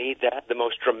 I don't need that. The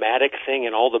most dramatic thing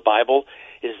in all the Bible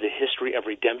is the history of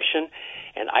redemption,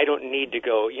 and I don't need to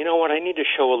go, you know what, I need to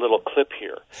show a little clip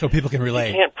here. So people can relate.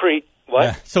 You can't preach. What?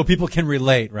 Yeah, so people can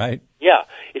relate, right? Yeah.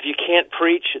 If you can't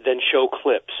preach, then show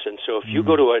clips. And so if you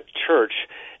go to a church,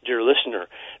 dear listener,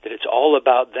 that it's all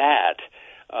about that,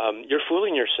 you're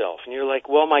fooling yourself. And you're like,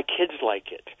 well, my kids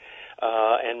like it,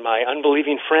 and my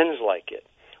unbelieving friends like it.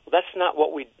 Well, that's not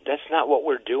what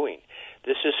we're doing.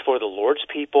 This is for the Lord's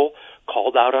people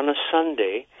called out on a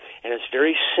Sunday, and it's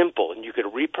very simple. And you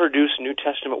could reproduce New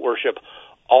Testament worship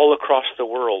all across the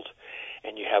world.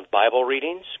 And you have Bible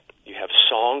readings, you have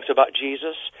songs about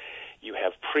Jesus, you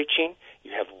have preaching,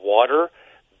 you have water,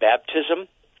 baptism.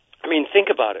 I mean, think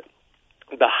about it.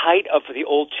 The height of the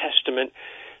Old Testament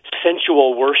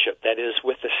sensual worship, that is,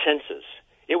 with the senses,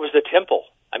 it was the temple.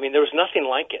 I mean, there was nothing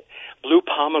like it. Blue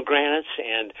pomegranates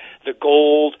and the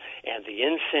gold and the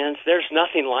incense, there's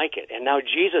nothing like it. And now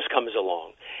Jesus comes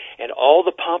along, and all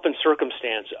the pomp and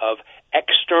circumstance of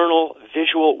external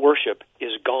visual worship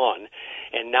is gone.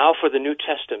 And now for the New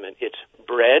Testament, it's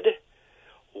bread,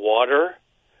 water,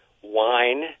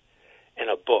 wine, and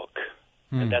a book.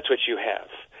 And that's what you have.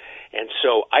 And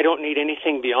so I don't need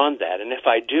anything beyond that. And if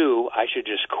I do, I should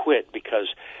just quit,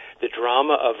 because the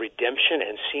drama of redemption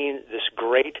and seeing this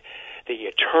great,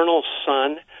 the eternal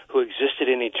Son who existed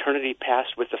in eternity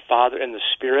past with the Father and the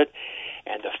Spirit,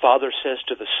 and the Father says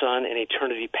to the Son in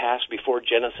eternity past before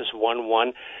Genesis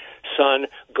 1:1, Son,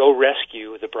 go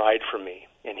rescue the bride for me.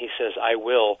 And he says, I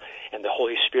will. And the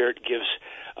Holy Spirit gives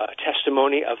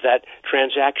testimony of that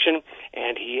transaction,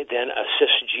 and he then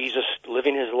assists Jesus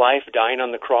living his life, dying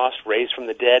on the cross, raised from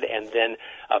the dead, and then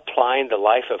applying the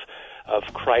life of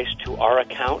Christ to our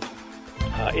account.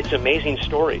 It's an amazing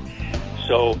story.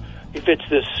 So if it's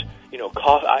this,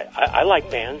 I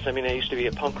like bands. I mean, I used to be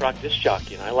a punk rock disc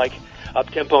jockey, and I like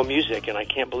up-tempo music, and I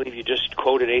can't believe you just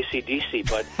quoted AC/DC,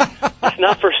 but that's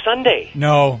not for Sunday.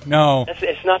 No.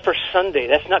 It's not for Sunday.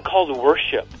 That's not called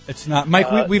worship. It's not.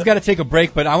 Mike, we've got to take a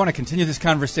break, but I want to continue this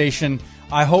conversation.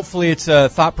 Hopefully it's a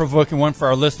thought-provoking one for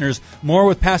our listeners. More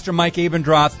with Pastor Mike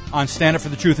Abendroth on Stand Up for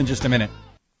the Truth in just a minute.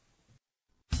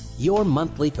 Your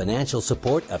monthly financial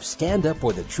support of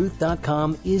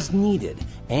StandUpForTheTruth.com is needed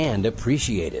and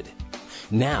appreciated.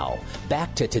 Now,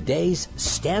 back to today's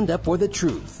Stand Up for the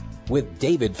Truth with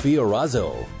David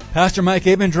Fiorazzo. Pastor Mike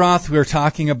Abendroth, we're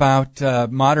talking about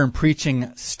modern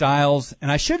preaching styles,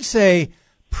 and I should say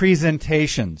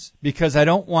presentations, because I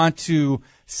don't want to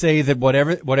say that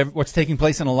whatever what's taking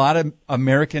place in a lot of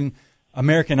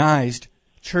Americanized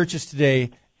churches today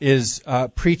is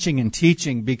preaching and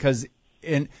teaching, because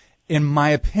in my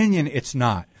opinion, it's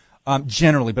not.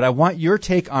 Generally, but I want your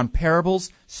take on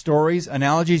parables, stories,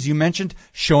 analogies. You mentioned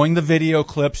showing the video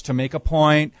clips to make a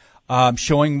point,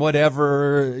 showing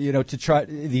whatever, to try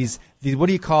these, what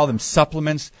do you call them,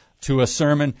 supplements to a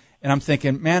sermon. And I'm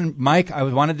thinking, man, Mike, I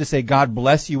wanted to say God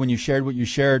bless you when you shared what you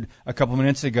shared a couple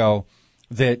minutes ago,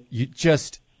 that you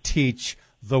just teach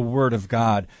the Word of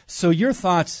God. So your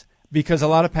thoughts, because a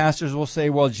lot of pastors will say,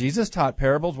 well, Jesus taught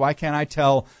parables. Why can't I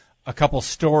tell a couple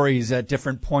stories at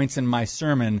different points in my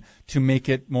sermon to make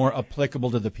it more applicable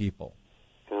to the people?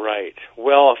 Right.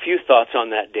 Well, a few thoughts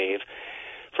on that, Dave.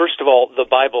 First of all, the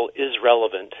Bible is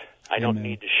relevant. I don't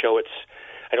need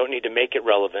to make it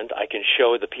relevant. I can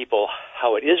show the people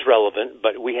how it is relevant,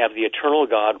 but we have the eternal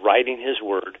God writing His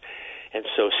Word. And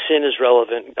so sin is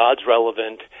relevant, God's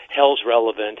relevant, hell's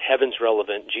relevant, heaven's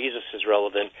relevant, Jesus is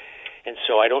relevant. And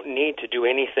so I don't need to do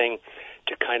anything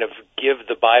to kind of give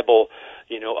the Bible,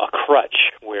 a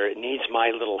crutch where it needs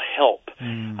my little help.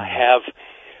 I have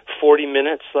 40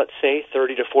 minutes, let's say,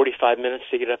 30 to 45 minutes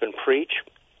to get up and preach,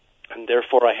 and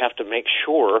therefore I have to make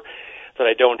sure that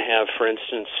I don't have, for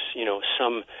instance,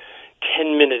 some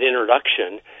 10-minute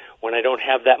introduction when I don't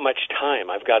have that much time.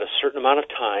 I've got a certain amount of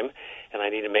time, and I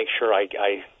need to make sure I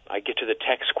get to the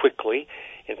text quickly.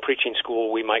 In preaching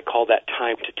school, we might call that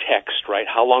time to text, right?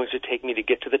 How long does it take me to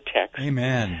get to the text?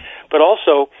 Amen. But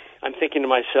also, I'm thinking to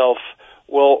myself,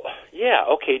 well, yeah,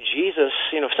 okay, Jesus,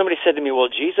 if somebody said to me, well,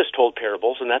 Jesus told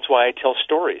parables, and that's why I tell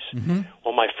stories. Mm-hmm.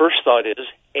 Well, my first thought is,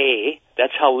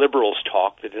 that's how liberals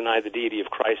talk that deny the deity of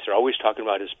Christ. They're always talking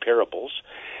about his parables.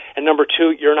 And number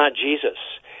two, you're not Jesus.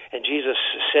 And Jesus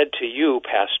said to you,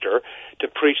 Pastor, to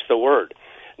preach the word,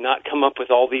 not come up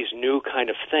with all these new kind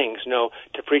of things. No,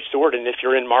 to preach the word. And if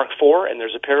you're in Mark 4 and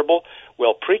there's a parable,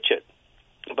 well, preach it.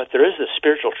 But there is this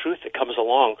spiritual truth that comes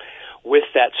along with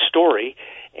that story,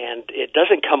 and it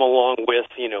doesn't come along with,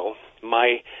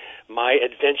 my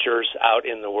adventures out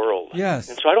in the world. Yes.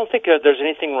 And so I don't think there's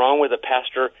anything wrong with a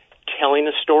pastor telling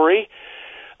a story,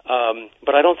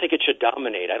 but I don't think it should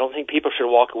dominate. I don't think people should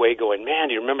walk away going, man,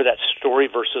 do you remember that story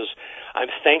versus I'm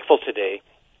thankful today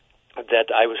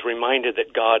that I was reminded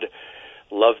that God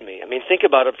loved me. I mean, think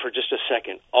about it for just a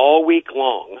second. All week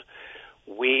long,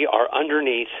 we are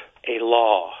underneath a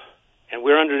law, and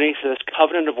we're underneath this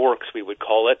covenant of works, we would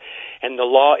call it, and the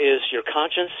law is your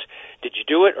conscience. Did you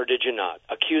do it or did you not?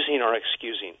 Accusing or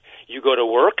excusing. You go to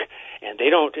work, and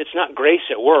it's not grace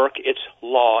at work, it's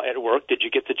law at work. Did you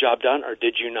get the job done or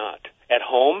did you not? At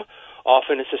home,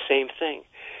 often it's the same thing.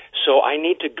 So I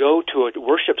need to go to a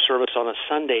worship service on a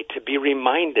Sunday to be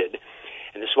reminded,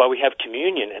 and this is why we have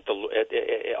communion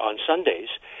on Sundays,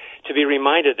 to be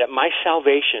reminded that my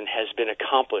salvation has been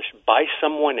accomplished by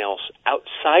someone else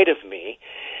outside of me,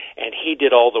 and he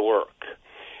did all the work.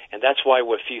 And that's why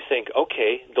if you think,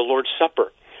 okay, the Lord's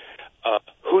Supper,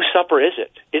 whose supper is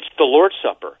it? It's the Lord's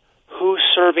Supper. Who's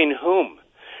serving whom?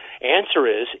 Answer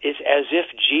is, it's as if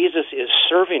Jesus is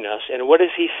serving us, and what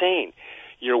is he saying?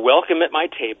 You're welcome at my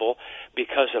table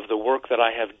because of the work that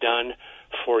I have done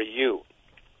for you.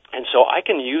 And so I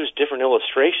can use different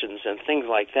illustrations and things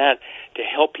like that to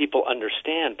help people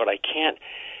understand, but I can't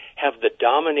have the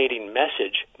dominating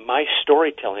message, my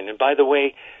storytelling. And by the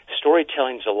way,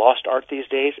 storytelling is a lost art these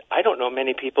days. I don't know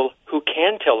many people who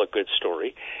can tell a good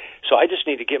story, so I just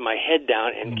need to get my head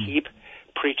down and keep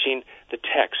preaching the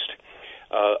text.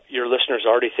 Your listeners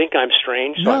already think I'm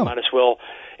strange, so I might as well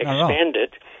expand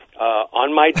it.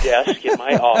 On my desk in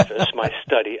my office, my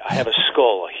study, I have a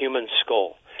skull, a human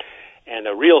skull. And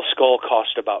a real skull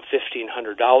cost about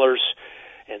 $1,500.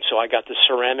 And so I got the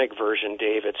ceramic version,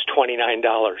 Dave. It's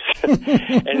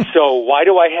 $29. And so why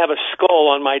do I have a skull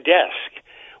on my desk?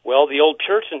 Well, the old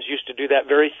Puritans used to do that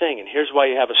very thing. And here's why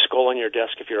you have a skull on your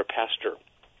desk if you're a pastor.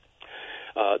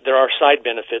 There are side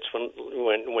benefits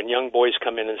when young boys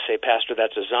come in and say, Pastor,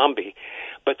 that's a zombie.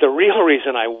 But the real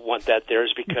reason I want that there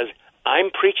is because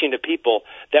I'm preaching to people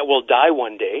that will die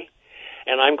one day,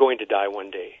 and I'm going to die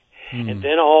one day. And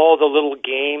then all the little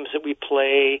games that we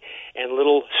play and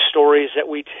little stories that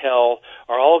we tell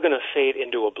are all going to fade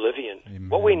into oblivion. Amen.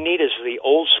 What we need is the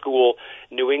old school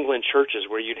New England churches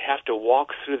where you'd have to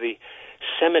walk through the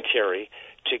cemetery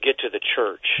to get to the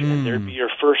church. And there'd be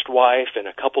your first wife and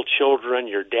a couple children,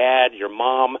 your dad, your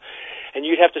mom, and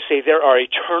you'd have to say there are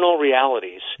eternal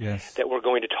realities that we're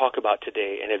going to talk about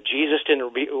today. And if Jesus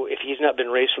if he's not been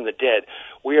raised from the dead,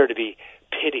 we are to be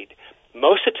pitied.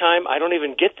 Most of the time, I don't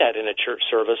even get that in a church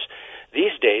service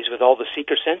these days with all the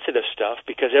seeker-sensitive stuff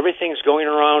because everything's going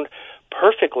around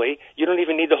perfectly. You don't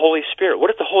even need the Holy Spirit. What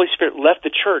if the Holy Spirit left the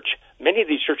church? Many of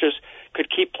these churches could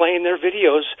keep playing their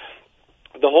videos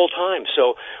the whole time.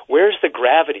 So where's the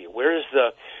gravity? Where's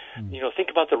the, think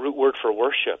about the root word for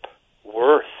worship,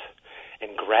 worth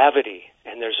and gravity,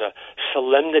 and there's a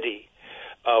solemnity.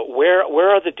 Where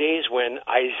are the days when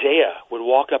Isaiah would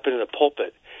walk up into the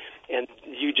pulpit and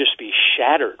you just be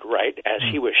shattered, right, as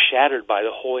he was shattered by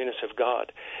the holiness of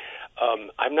God?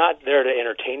 I'm not there to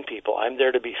entertain people. I'm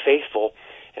there to be faithful.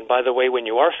 And by the way, when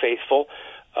you are faithful,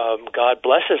 God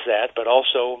blesses that, but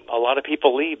also a lot of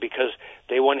people leave because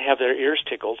they want to have their ears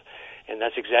tickled. And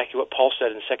that's exactly what Paul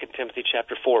said in 2 Timothy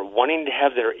chapter 4. Wanting to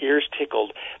have their ears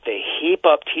tickled, they heap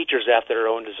up teachers after their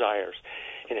own desires.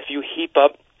 And if you heap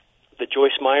up the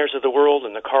Joyce Meyers of the world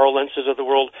and the Carl Lentzes of the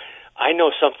world, I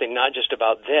know something not just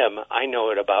about them, I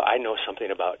know something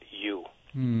about you.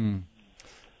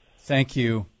 Thank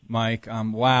you, Mike.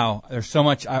 Wow, there's so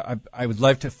much I would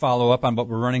love to follow up on, but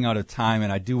we're running out of time,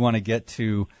 and I do want to get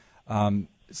to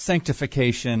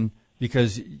sanctification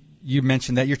because you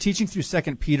mentioned that you're teaching through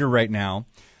 2 Peter right now,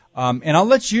 and I'll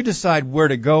let you decide where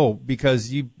to go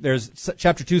because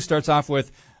chapter 2 starts off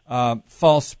with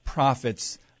false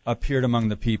prophets appeared among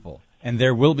the people, and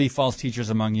there will be false teachers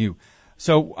among you.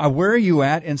 So where are you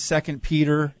at in 2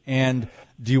 Peter, and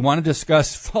do you want to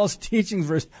discuss false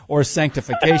teachings or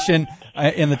sanctification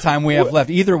in the time we have left?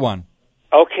 Either one.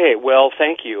 Okay, well,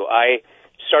 thank you. I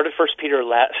started 2 Peter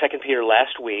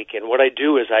last week, and what I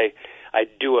do is I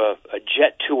do a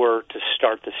jet tour to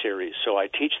start the series. So I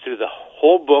teach through the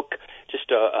whole book, just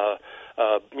a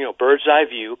bird's eye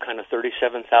view, kind of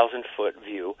 37,000 foot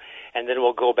view, and then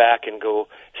we'll go back and go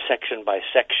section by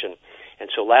section. And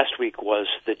so last week was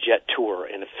the jet tour,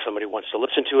 and if somebody wants to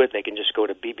listen to it, they can just go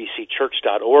to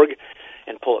bbcchurch.org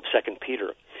and pull up 2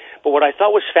 Peter. But what I thought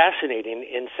was fascinating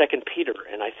in 2 Peter,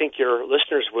 and I think your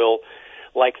listeners will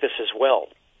like this as well,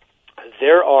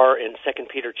 there are in 2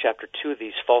 Peter chapter 2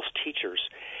 these false teachers,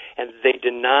 and they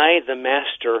deny the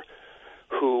master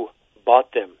who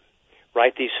bought them,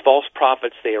 right? These false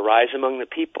prophets, they arise among the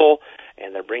people,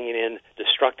 and they're bringing in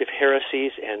destructive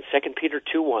heresies, and 2 Peter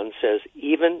 2:1 says,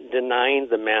 even denying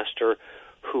the master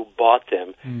who bought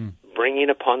them, bringing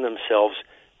upon themselves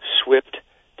swift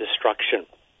destruction.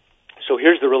 So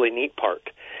here's the really neat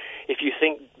part. If you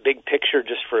think big picture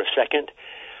just for a second,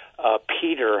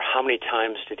 Peter, how many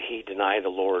times did he deny the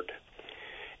Lord?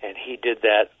 And he did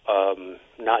that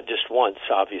not just once,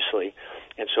 obviously.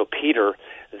 And so Peter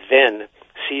then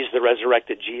sees the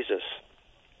resurrected Jesus,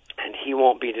 and he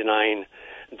won't be denying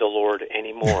the Lord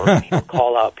anymore. He'll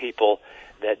call out people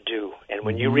that do. And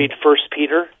when you read 1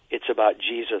 Peter, it's about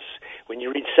Jesus. When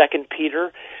you read 2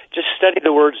 Peter, just study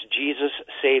the words Jesus,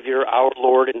 Savior, our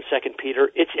Lord in 2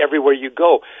 Peter. It's everywhere you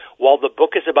go. While the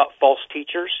book is about false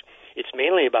teachers, it's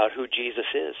mainly about who Jesus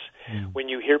is. When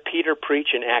you hear Peter preach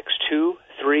in Acts 2,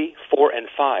 3, 4, and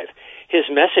 5, his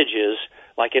message is,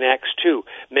 like in Acts 2,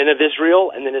 men of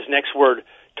Israel, and then his next word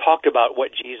talked about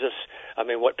what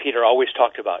Peter always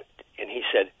talked about, and he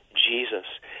said, Jesus.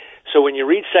 So when you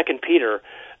read 2 Peter,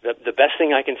 the best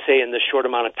thing I can say in this short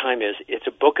amount of time is it's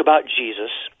a book about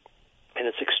Jesus, and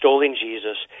it's extolling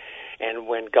Jesus. And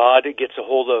when God gets a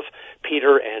hold of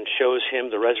Peter and shows him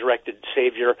the resurrected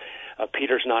Savior,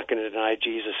 Peter's not going to deny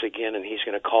Jesus again, and he's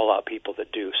going to call out people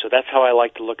that do. So that's how I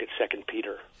like to look at 2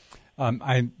 Peter.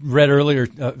 I read earlier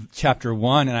chapter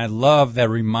 1, and I love that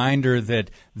reminder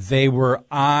that they were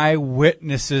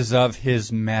eyewitnesses of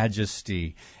his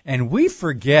majesty. And we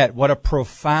forget what a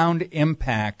profound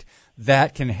impact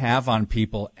that can have on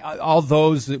people. All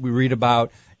those that we read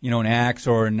about, in Acts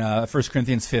or in 1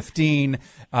 Corinthians 15,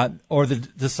 or the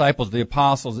disciples, the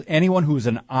apostles, anyone who's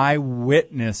an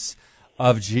eyewitness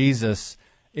of Jesus,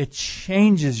 it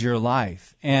changes your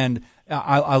life. And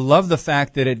I love the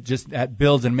fact that that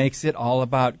builds and makes it all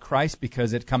about Christ,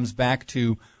 because it comes back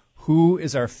to who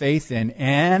is our faith in.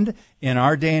 And in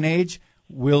our day and age,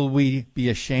 will we be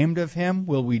ashamed of him?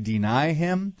 Will we deny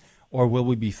him? Or will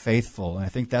we be faithful? And I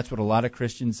think that's what a lot of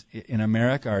Christians in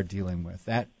America are dealing with,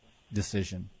 that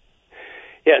decision.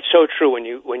 Yeah, it's so true. When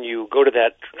you go to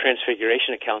that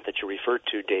Transfiguration account that you referred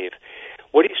to, Dave,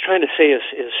 what he's trying to say is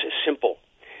simple.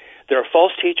 There are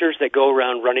false teachers that go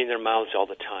around running their mouths all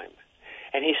the time.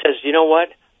 And he says, you know what?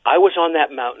 I was on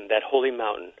that mountain, that holy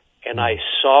mountain, and I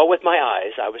saw with my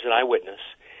eyes, I was an eyewitness,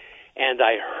 and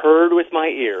I heard with my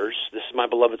ears, this is my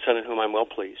beloved Son in whom I'm well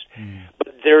pleased.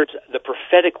 But there's the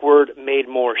prophetic word made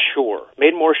more sure.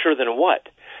 Made more sure than what?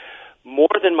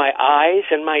 More than my eyes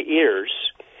and my ears.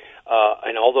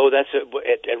 And although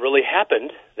it really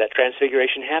happened, that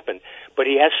transfiguration happened, but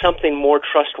he has something more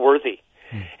trustworthy.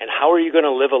 And how are you going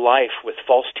to live a life with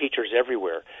false teachers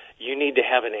everywhere? You need to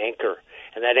have an anchor,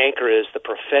 and that anchor is the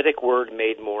prophetic word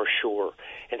made more sure.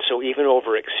 And so even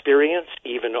over experience,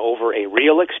 even over a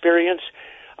real experience,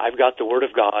 I've got the Word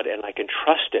of God, and I can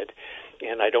trust it,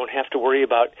 and I don't have to worry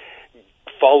about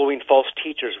following false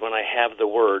teachers when I have the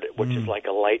Word, which is like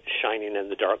a light shining in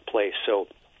the dark place. So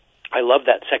I love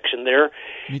that section there.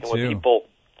 Me too. And when people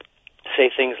say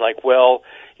things like, well,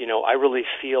 I really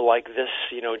feel like this,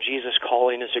 Jesus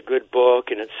Calling is a good book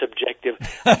and it's subjective,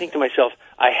 I think to myself,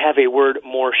 I have a word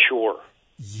more sure.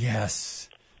 Yes,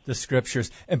 the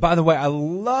Scriptures. And by the way, I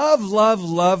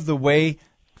love the way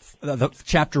the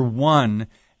chapter 1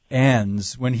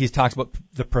 ends when he talks about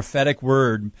the prophetic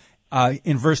word.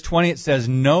 In verse 20 it says,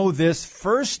 know this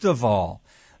first of all,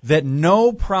 that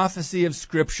no prophecy of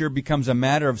Scripture becomes a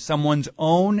matter of someone's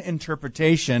own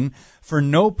interpretation, for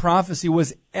no prophecy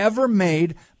was ever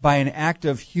made by an act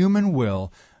of human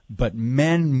will, but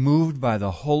men moved by the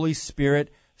Holy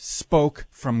Spirit spoke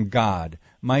from God.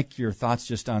 Mike, your thoughts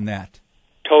just on that?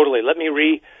 Totally. Let me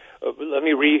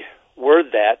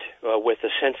reword that with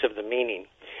a sense of the meaning.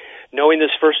 Knowing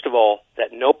this, first of all,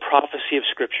 that no prophecy of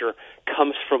Scripture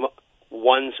comes from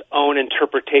one's own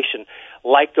interpretation,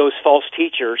 like those false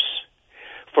teachers.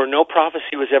 For no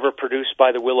prophecy was ever produced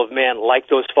by the will of man, like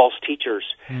those false teachers.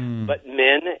 But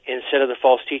men, instead of the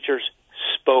false teachers,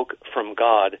 spoke from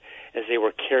God as they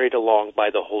were carried along by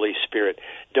the Holy Spirit.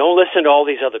 Don't listen to all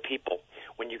these other people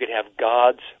when you could have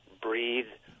God's breathed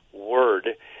word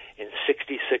in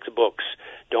 66 books.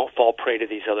 Don't fall prey to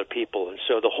these other people. And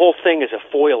so the whole thing is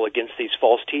a foil against these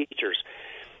false teachers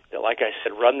that, like I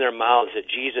said, run their mouths that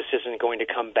Jesus isn't going to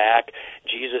come back,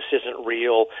 Jesus isn't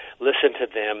real. Listen to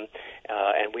them,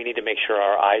 and we need to make sure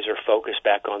our eyes are focused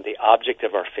back on the object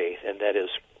of our faith, and that is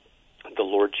the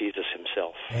Lord Jesus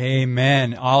himself.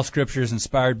 Amen. All Scripture is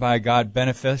inspired by God,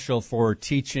 beneficial for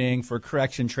teaching, for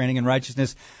correction, training, and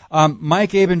righteousness.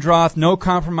 Mike Abendroth, No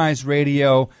Compromise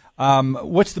Radio.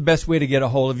 What's the best way to get a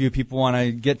hold of you? People want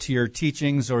to get to your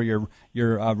teachings or your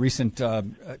recent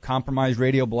Compromise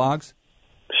Radio blogs?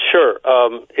 Sure.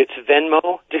 It's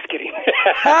Venmo. Just kidding.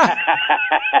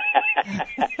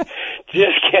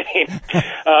 Just kidding.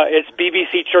 It's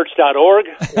bbcchurch.org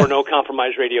or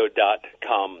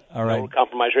nocompromiseradio.com. All right.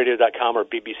 Nocompromiseradio.com or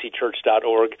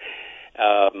bbcchurch.org.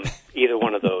 Either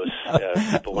one of those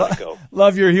people want to go.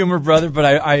 Love your humor, brother, but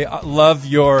I love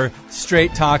your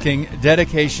straight-talking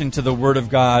dedication to the Word of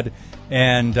God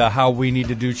and how we need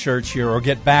to do church here or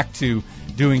get back to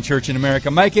doing church in America.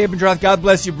 Mike Abendroth, God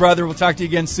bless you, brother. We'll talk to you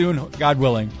again soon, God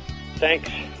willing. Thanks.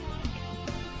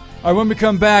 All right, when we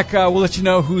come back, we'll let you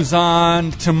know who's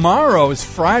on. Tomorrow is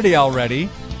Friday already,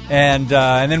 and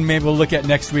then maybe we'll look at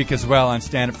next week as well on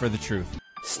Stand Up for the Truth.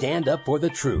 Stand Up for the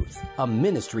Truth, a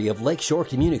ministry of Lakeshore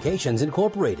Communications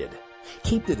Incorporated.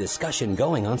 Keep the discussion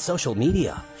going on social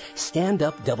media. Stand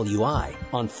Up WI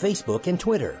on Facebook and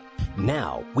Twitter.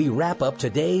 Now, we wrap up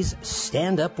today's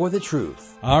Stand Up for the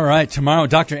Truth. All right, tomorrow,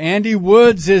 Dr. Andy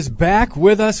Woods is back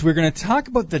with us. We're going to talk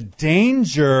about the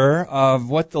danger of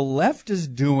what the left is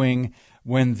doing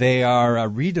when they are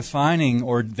redefining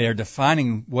or they're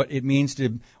defining what it means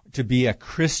to be a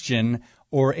Christian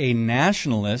or a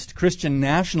nationalist. Christian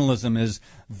nationalism is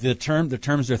the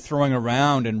terms they're throwing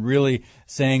around and really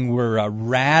saying we're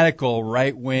radical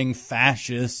right-wing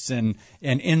fascists and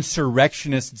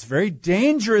insurrectionists. It's very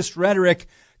dangerous rhetoric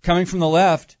coming from the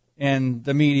left and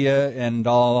the media and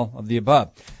all of the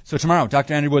above. So tomorrow,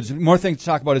 Dr. Andy Woods, more things to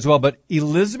talk about as well. But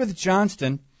Elizabeth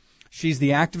Johnston, she's the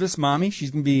activist mommy.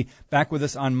 She's going to be back with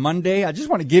us on Monday. I just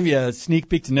want to give you a sneak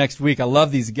peek to next week. I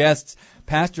love these guests.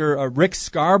 Pastor Rick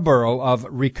Scarborough of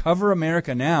Recover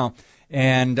America Now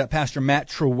and Pastor Matt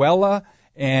Truella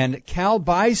and Cal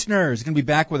Beisner is going to be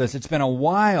back with us. It's been a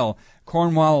while.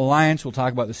 Cornwall Alliance, we'll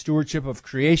talk about the stewardship of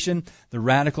creation, the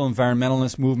radical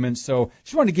environmentalist movement. So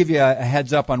just wanted to give you a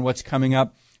heads up on what's coming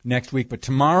up next week. But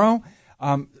tomorrow,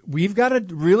 we've got to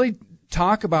really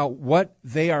talk about what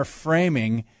they are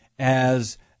framing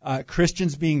as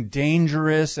Christians being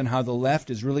dangerous and how the left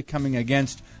is really coming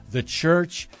against the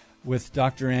church with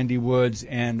Dr. Andy Woods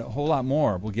and a whole lot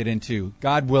more we'll get into,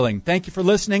 God willing. Thank you for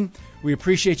listening. We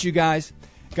appreciate you guys.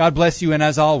 God bless you, and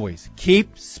as always,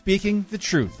 keep speaking the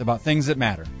truth about things that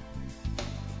matter.